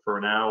future, but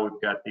for now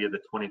we've got the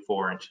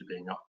 24 inches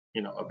being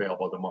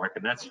available to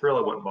market. And that's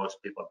really what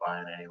most people are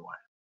buying anyway.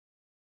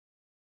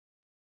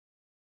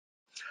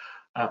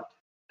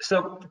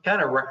 So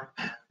kind of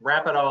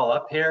wrap it all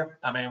up here.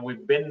 I mean,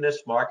 we've been in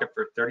this market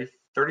for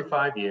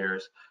 35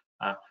 years.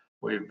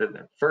 We've been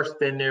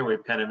first in there.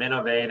 We've kind of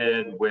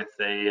innovated with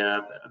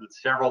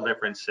several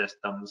different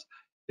systems.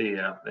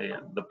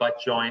 The butt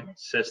joint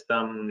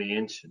system, the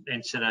inch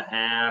and a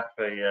half,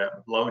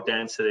 low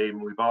density.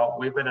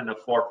 We've been in the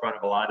forefront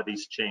of a lot of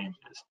these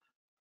changes.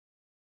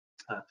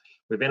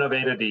 We've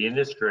innovated the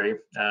industry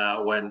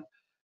when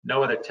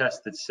no other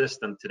tested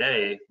system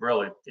today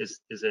really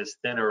is as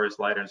thin or as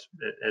light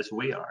as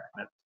we are.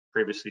 As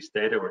previously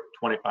stated, we're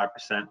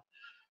 25%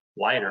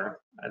 lighter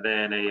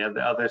than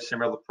the other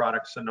similar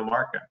products in the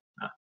market.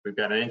 We've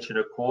got 1.25 inches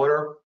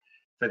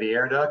for the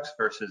air ducts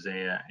versus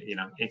a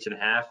 1.5 inches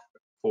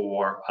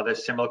for other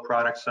similar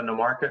products on the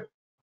market.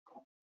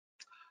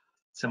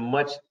 It's a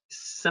much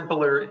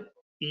simpler,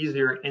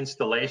 easier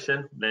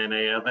installation than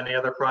the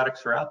other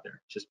products are out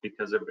there, just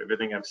because of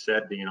everything I've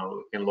said.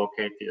 You can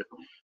locate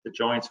the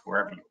joints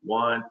wherever you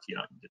want. You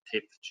don't need to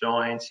tape the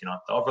joints. You don't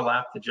have to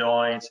overlap the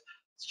joints.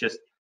 It's just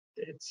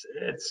it's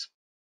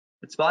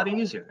a lot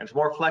easier. It's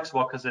more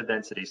flexible because the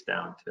density's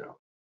down too.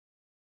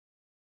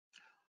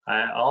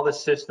 All the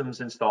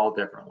systems install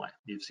differently.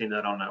 You've seen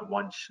that on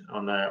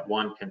that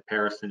one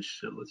comparison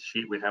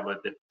sheet we have with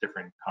the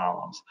different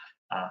columns.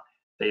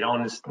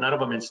 None of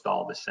them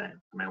install the same.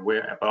 I mean,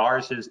 but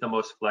ours is the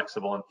most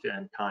flexible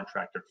and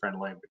contractor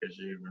friendly because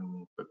you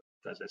can put,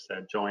 as I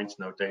said, joints,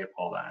 no tape,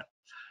 all that.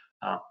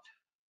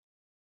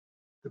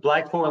 The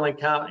black foil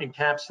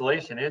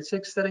encapsulation, it's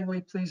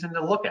exceedingly pleasing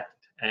to look at,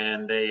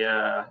 and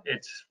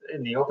it's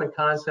in the open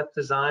concept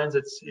designs.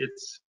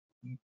 It's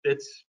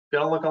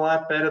gonna look a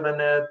lot better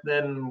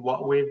than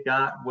what we've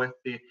got with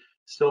the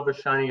silver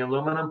shiny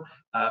aluminum.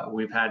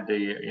 We've had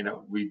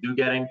we do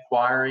get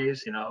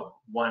inquiries,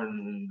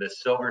 when the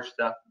silver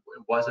stuff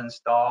was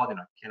installed,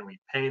 can we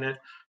paint it?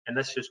 And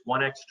that's just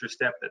one extra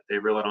step that they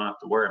really don't have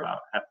to worry about.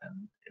 Have to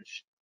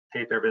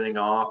tape everything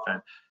off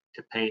and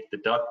to paint the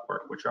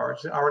ductwork, which are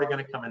already going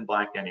to come in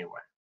black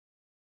anyway.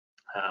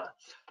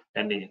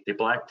 And the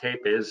black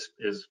tape is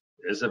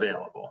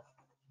available.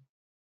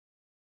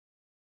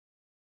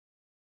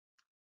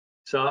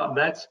 So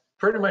that's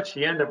pretty much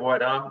the end of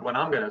what I'm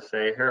going to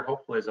say here.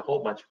 Hopefully there's a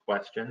whole bunch of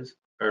questions,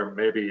 or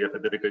maybe if I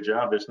did a good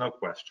job, there's no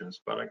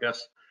questions, but I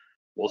guess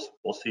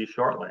we'll see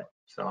shortly.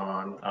 So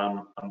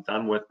I'm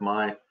done with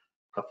my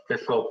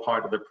official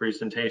part of the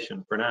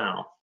presentation for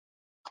now.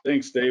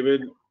 Thanks,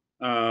 David.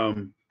 We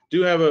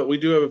do have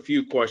a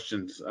few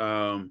questions.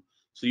 So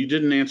you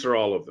didn't answer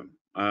all of them.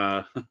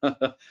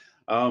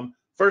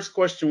 First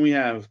question we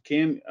have: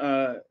 Can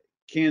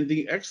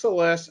the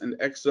XLS and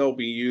XL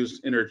be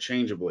used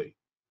interchangeably?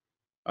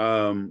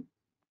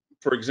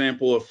 For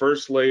example, a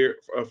first layer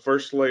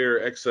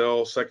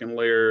XL, second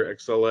layer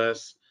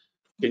XLS.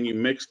 Can you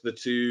mix the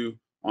two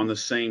on the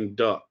same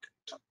duct?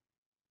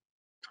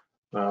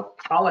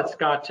 I'll let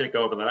Scott take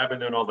over that. I've been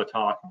doing all the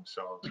talking,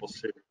 so we'll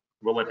see.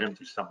 We'll let him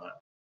do some of that.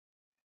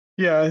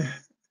 Yeah.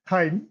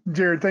 Hi,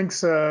 Jared.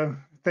 Thanks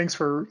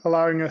for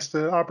allowing us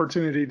the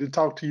opportunity to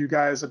talk to you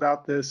guys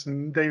about this.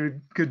 And David,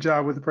 good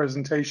job with the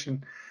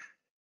presentation.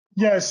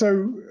 Yeah,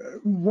 so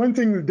one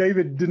thing that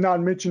David did not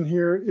mention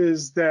here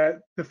is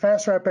that the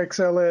Fast Wrap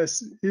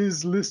XLS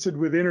is listed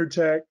with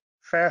Intertech.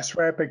 Fast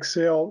Wrap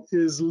XL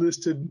is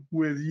listed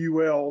with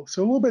UL.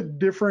 So a little bit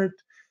different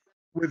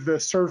with the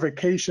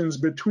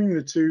certifications between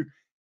the two.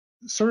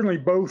 Certainly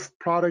both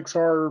products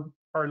are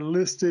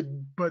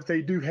listed, but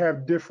they do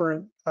have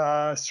different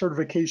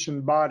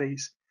certification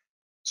bodies.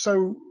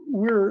 So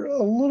we're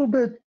a little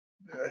bit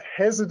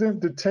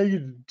hesitant to tell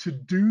you to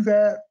do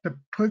that, to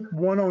put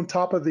one on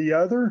top of the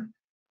other.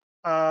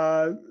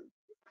 Uh,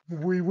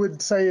 we would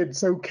say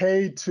it's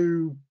okay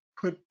to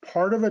put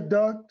part of a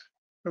duct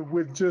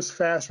with just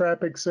Fast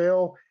Wrap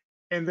XL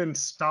and then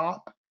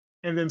stop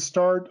and then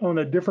start on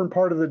a different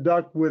part of the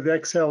duct with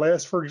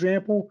XLS, for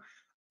example.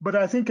 But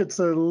I think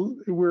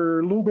we're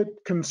a little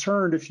bit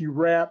concerned if you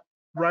wrap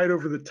right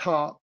over the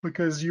top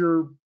because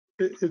you're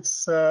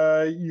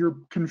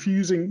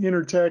confusing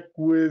Intertech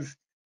with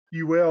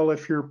UL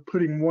if you're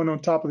putting one on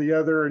top of the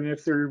other, and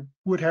if there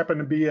would happen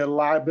to be a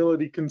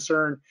liability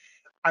concern,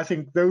 I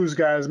think those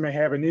guys may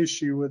have an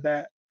issue with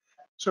that.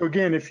 So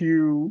again, if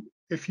you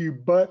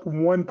butt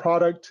one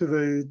product to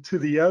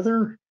the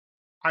other,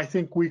 I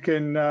think we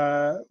can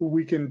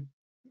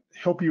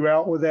help you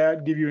out with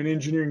that, give you an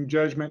engineering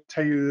judgment,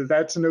 tell you that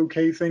that's an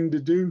okay thing to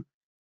do.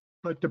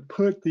 But to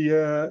put put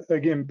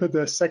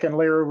the second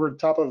layer over the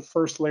top of the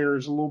first layer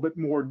is a little bit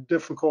more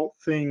difficult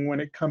thing when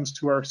it comes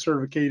to our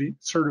certification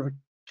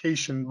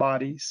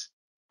bodies.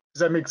 Does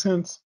that make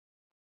sense?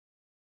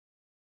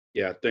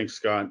 Yeah, thanks,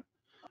 Scott.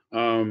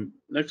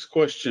 Next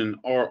question,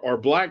 are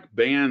black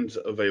bands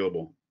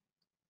available?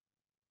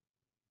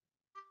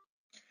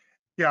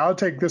 Yeah, I'll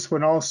take this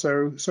one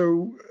also.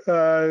 So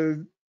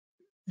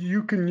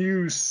you can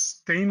use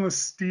stainless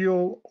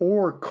steel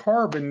or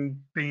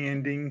carbon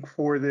banding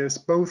for this.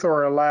 Both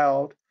are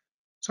allowed.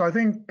 So I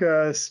think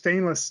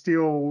stainless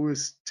steel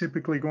is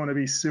typically going to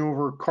be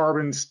silver,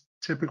 carbon's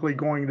typically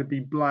going to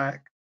be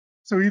black.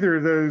 So either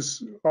of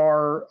those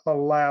are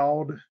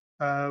allowed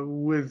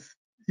with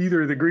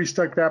either the grease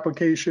duct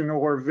application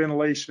or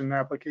ventilation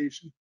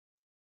application.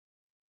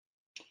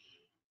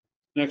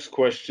 Next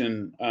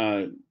question,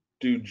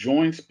 do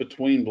joints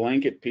between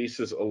blanket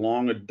pieces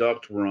along a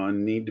duct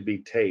run need to be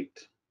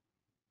taped?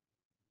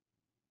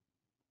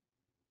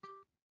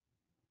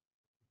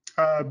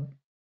 Uh,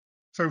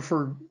 so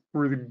for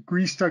the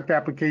grease duct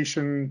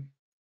application,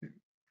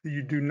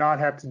 you do not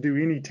have to do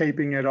any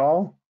taping at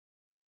all.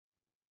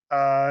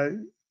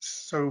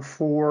 So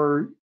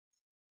for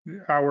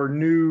our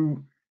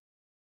new,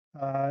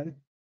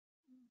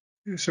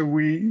 so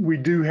we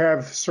do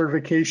have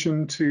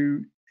certification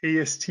to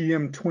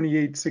ASTM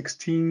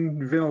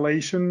 2816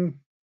 ventilation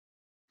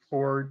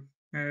for,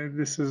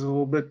 this is a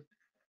little bit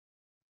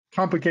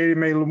complicated,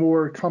 maybe a little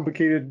more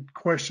complicated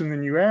question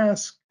than you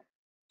asked,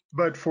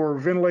 but for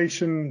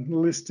ventilation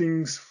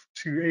listings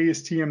to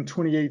ASTM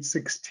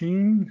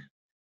 2816,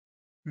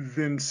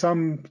 then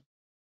some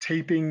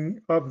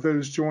taping of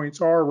those joints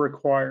are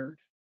required,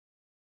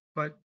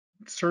 but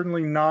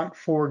certainly not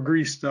for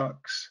grease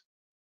ducts,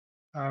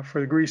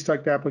 for the grease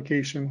duct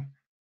application.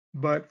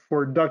 But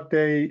for duct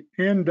A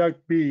and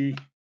duct B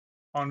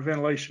on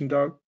ventilation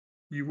duct,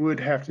 you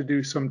would have to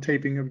do some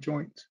taping of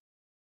joints.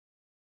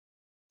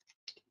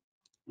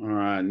 All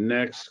right,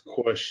 next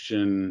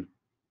question.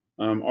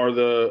 Are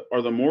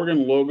the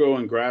Morgan logo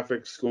and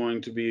graphics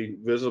going to be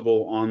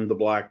visible on the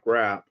black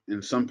wrap?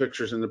 In some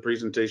pictures in the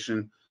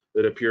presentation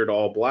that appeared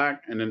all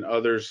black, and in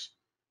others,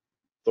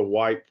 the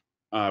white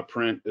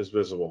print is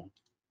visible.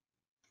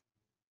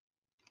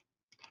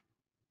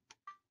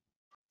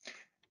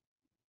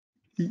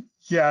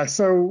 Yeah,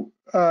 so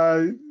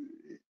I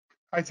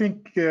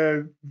think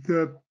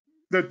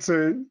that's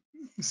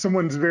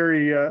someone's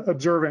very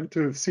observant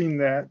to have seen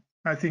that.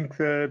 I think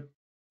the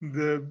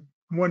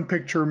one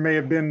picture may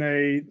have been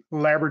a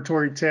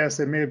laboratory test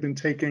that may have been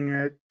taken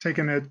at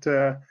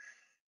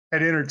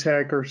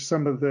Intertech or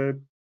some of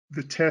the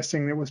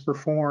testing that was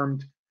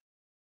performed,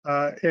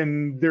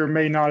 and there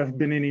may not have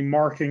been any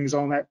markings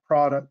on that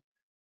product.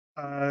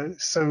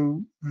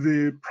 So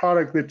the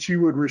product that you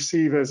would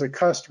receive as a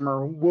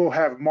customer will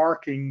have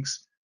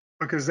markings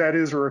because that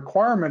is a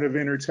requirement of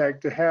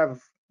Intertech to have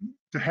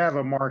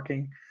a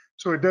marking.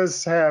 So it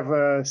does have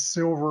a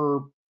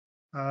silver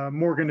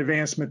Morgan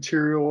Advanced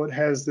material. It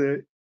has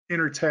the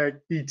Intertech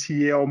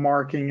ETL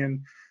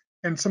marking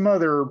and some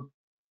other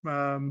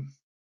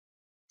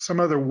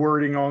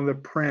wording on the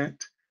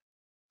print.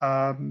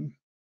 So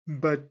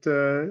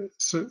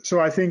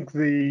I think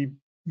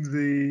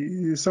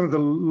some of the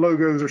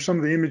logos or some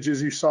of the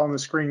images you saw on the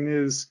screen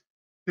is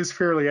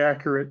fairly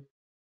accurate.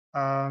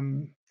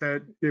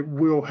 That it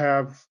will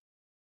have.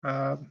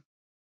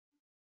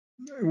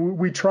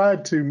 We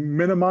tried to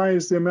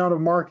minimize the amount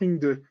of marking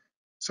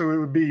so it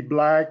would be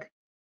black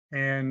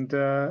and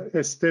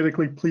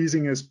aesthetically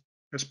pleasing as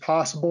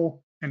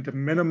possible, and to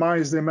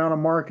minimize the amount of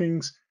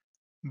markings.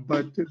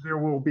 But there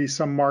will be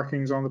some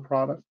markings on the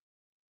product.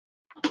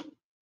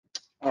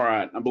 All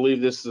right, I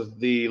believe this is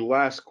the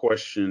last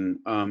question.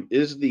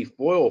 Is the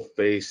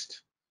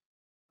foil-faced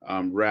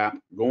wrap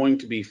going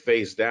to be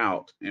phased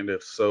out, and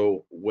if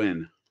so,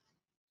 when?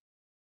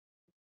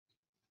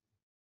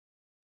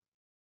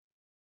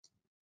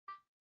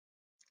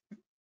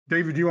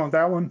 David, you want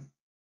that one?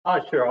 Oh,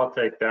 sure, I'll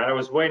take that. I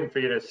was waiting for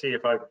you to see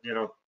if I,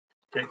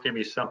 give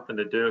me something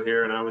to do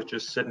here, and I was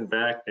just sitting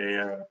back,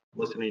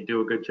 listening to you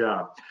do a good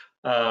job.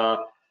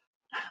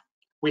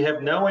 We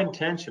have no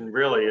intention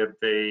really of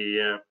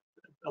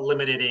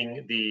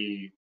eliminating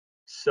the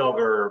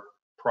silver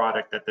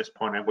product at this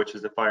point, which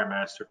is the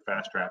FireMaster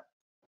Fast Wrap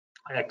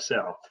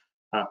XL.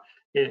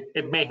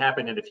 It may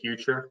happen in the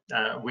future.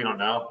 We don't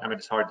know. I mean,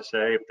 it's hard to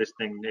say if this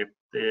thing,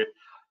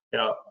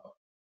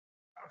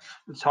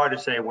 it's hard to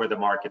say where the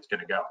market's going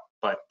to go.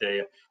 But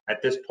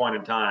at this point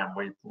in time,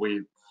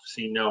 we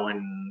see no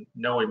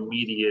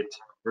immediate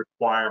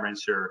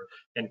requirements or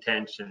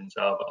intentions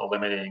of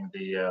eliminating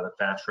the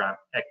Fast Wrap,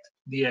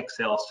 the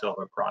XL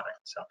silver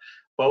product. So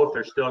both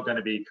are still going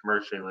to be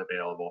commercially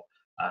available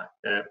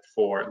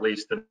for at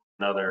least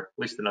another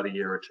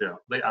year or two.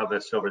 The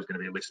silver is going to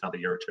be at least another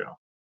year or two,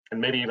 and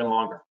maybe even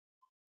longer.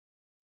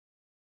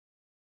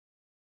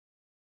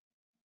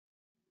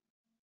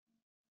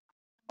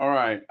 All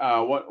right.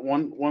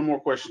 One more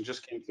question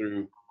just came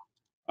through.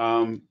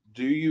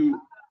 Do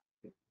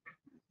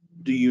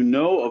you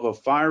know of a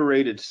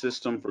fire-rated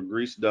system for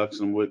grease ducts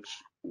in which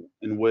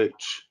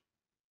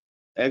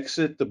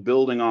exit the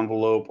building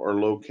envelope are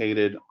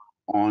located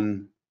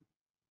on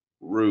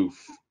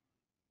roof?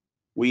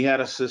 We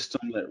had a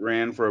system that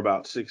ran for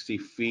about 60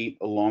 feet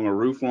along a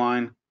roof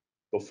line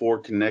before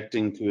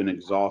connecting to an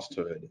exhaust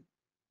hood.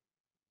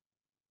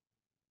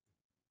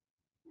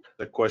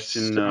 The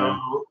question,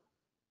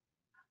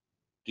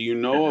 do you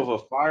know of a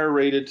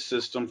fire-rated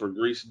system for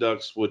grease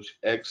ducts which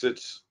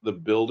exits the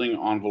building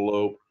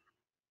envelope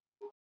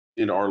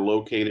and are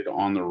located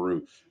on the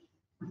roof?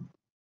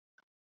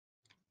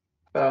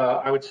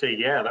 I would say,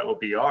 yeah, that would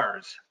be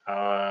ours,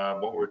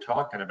 what we're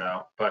talking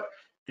about. But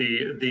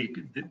the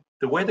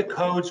way the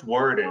code's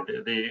worded,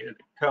 the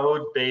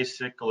code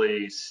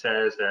basically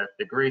says that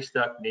the grease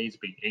duct needs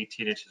to be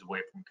 18 inches away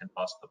from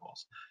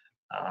combustibles.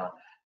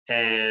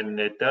 And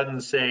it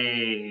doesn't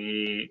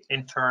say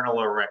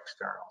internal or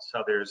external.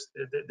 So there's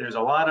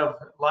a lot of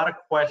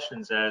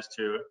questions as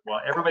to, well,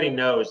 everybody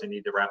knows they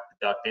need to wrap the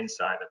duct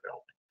inside the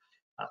building.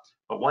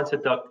 But once a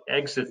duct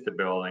exits the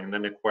building,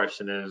 then the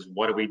question is,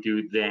 what do we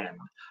do then?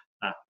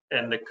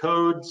 And the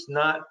code's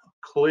not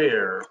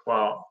clear.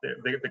 Well,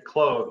 the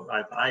code,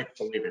 I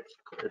believe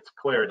it's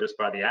clear just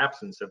by the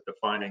absence of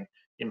defining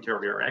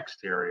interior or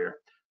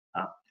exterior.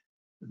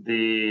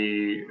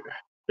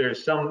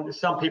 There's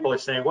some people are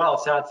saying, well,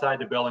 it's outside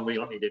the building, we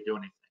don't need to do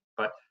anything.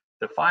 But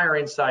the fire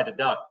inside the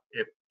duct,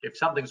 if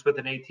something's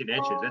within 18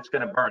 inches, it's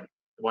going to burn,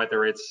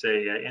 whether it's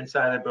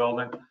inside the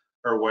building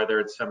or whether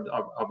it's a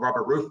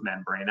rubber roof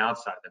membrane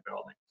outside the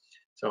building.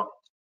 So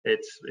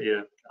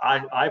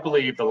I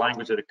believe the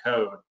language of the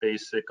code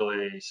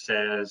basically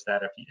says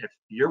that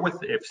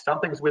if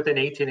something's within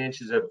 18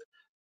 inches of,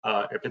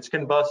 if it's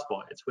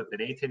combustible, it's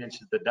within 18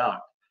 inches of the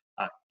duct,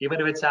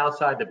 even if it's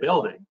outside the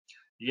building,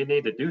 you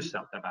need to do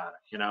something about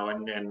it,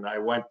 and I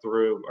went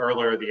through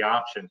earlier the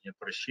option, you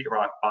put a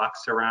sheetrock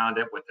box around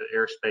it with the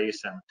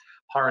airspace and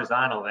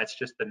horizontal, that's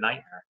just a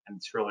nightmare,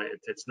 and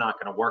it's not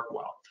going to work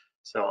well.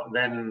 So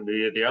then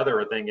the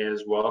other thing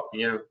is, well,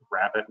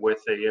 wrap it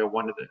with a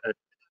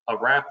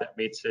wrap that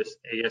meets this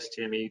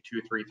ASTME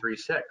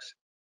 2336.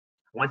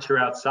 Once you're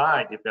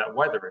outside, you've got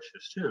weather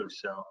issues too,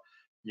 so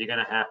you're going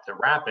to have to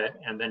wrap it,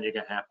 and then you're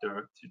going to have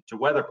to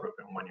weatherproof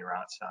it when you're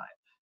outside.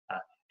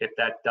 If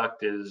that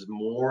duct is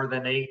more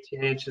than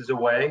 18 inches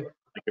away,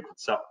 like if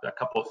it's up a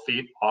couple of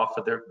feet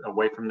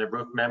away from the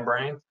roof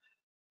membrane,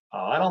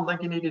 I don't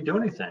think you need to do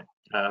anything.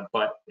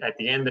 But at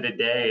the end of the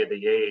day,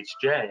 the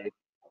AHJ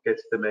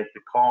gets to make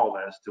the call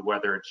as to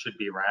whether it should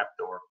be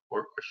wrapped or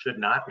should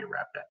not be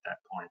wrapped at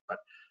that point. But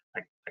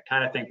I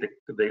kind of think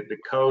the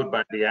code,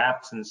 by the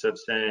absence of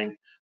saying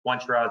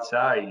once you're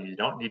outside you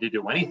don't need to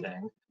do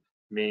anything,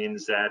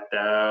 means that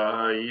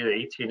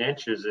 18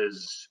 inches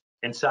is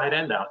inside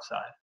and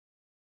outside.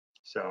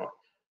 So,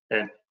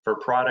 and for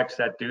products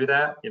that do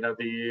that,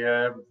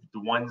 the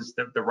ones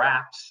the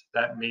wraps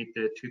that meet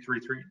the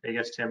 233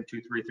 ASTM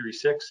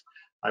 2336,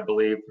 I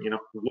believe,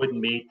 would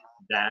meet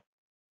that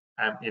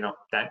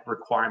that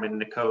requirement in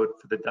the code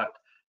for the duct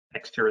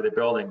exterior of the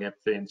building if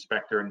the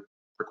inspector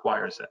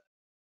requires it.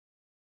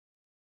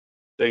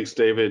 Thanks,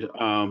 David,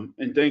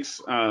 and thanks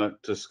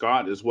to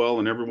Scott as well,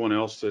 and everyone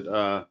else at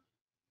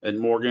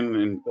Morgan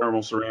and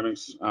Thermal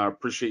Ceramics. I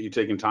appreciate you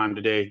taking time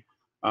today.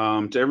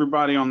 To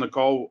everybody on the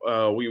call,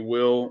 we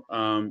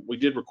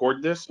did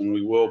record this, and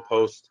we will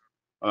post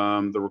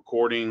the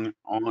recording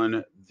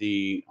on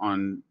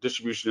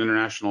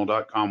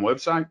distributioninternational.com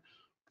website.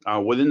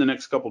 Within the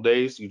next couple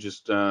days, you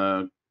just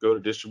go to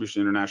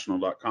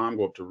distributioninternational.com,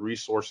 go up to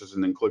resources,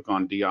 and then click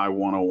on DI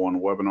 101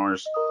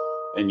 webinars,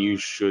 and you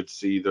should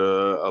see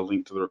a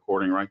link to the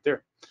recording right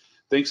there.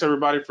 Thanks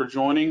everybody for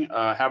joining.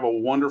 Have a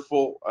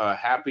wonderful,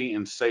 happy,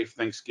 and safe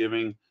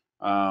Thanksgiving,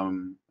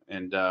 and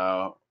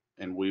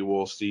we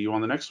will see you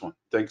on the next one.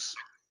 Thanks.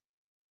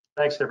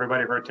 Thanks,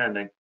 everybody, for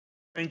attending.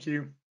 Thank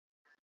you.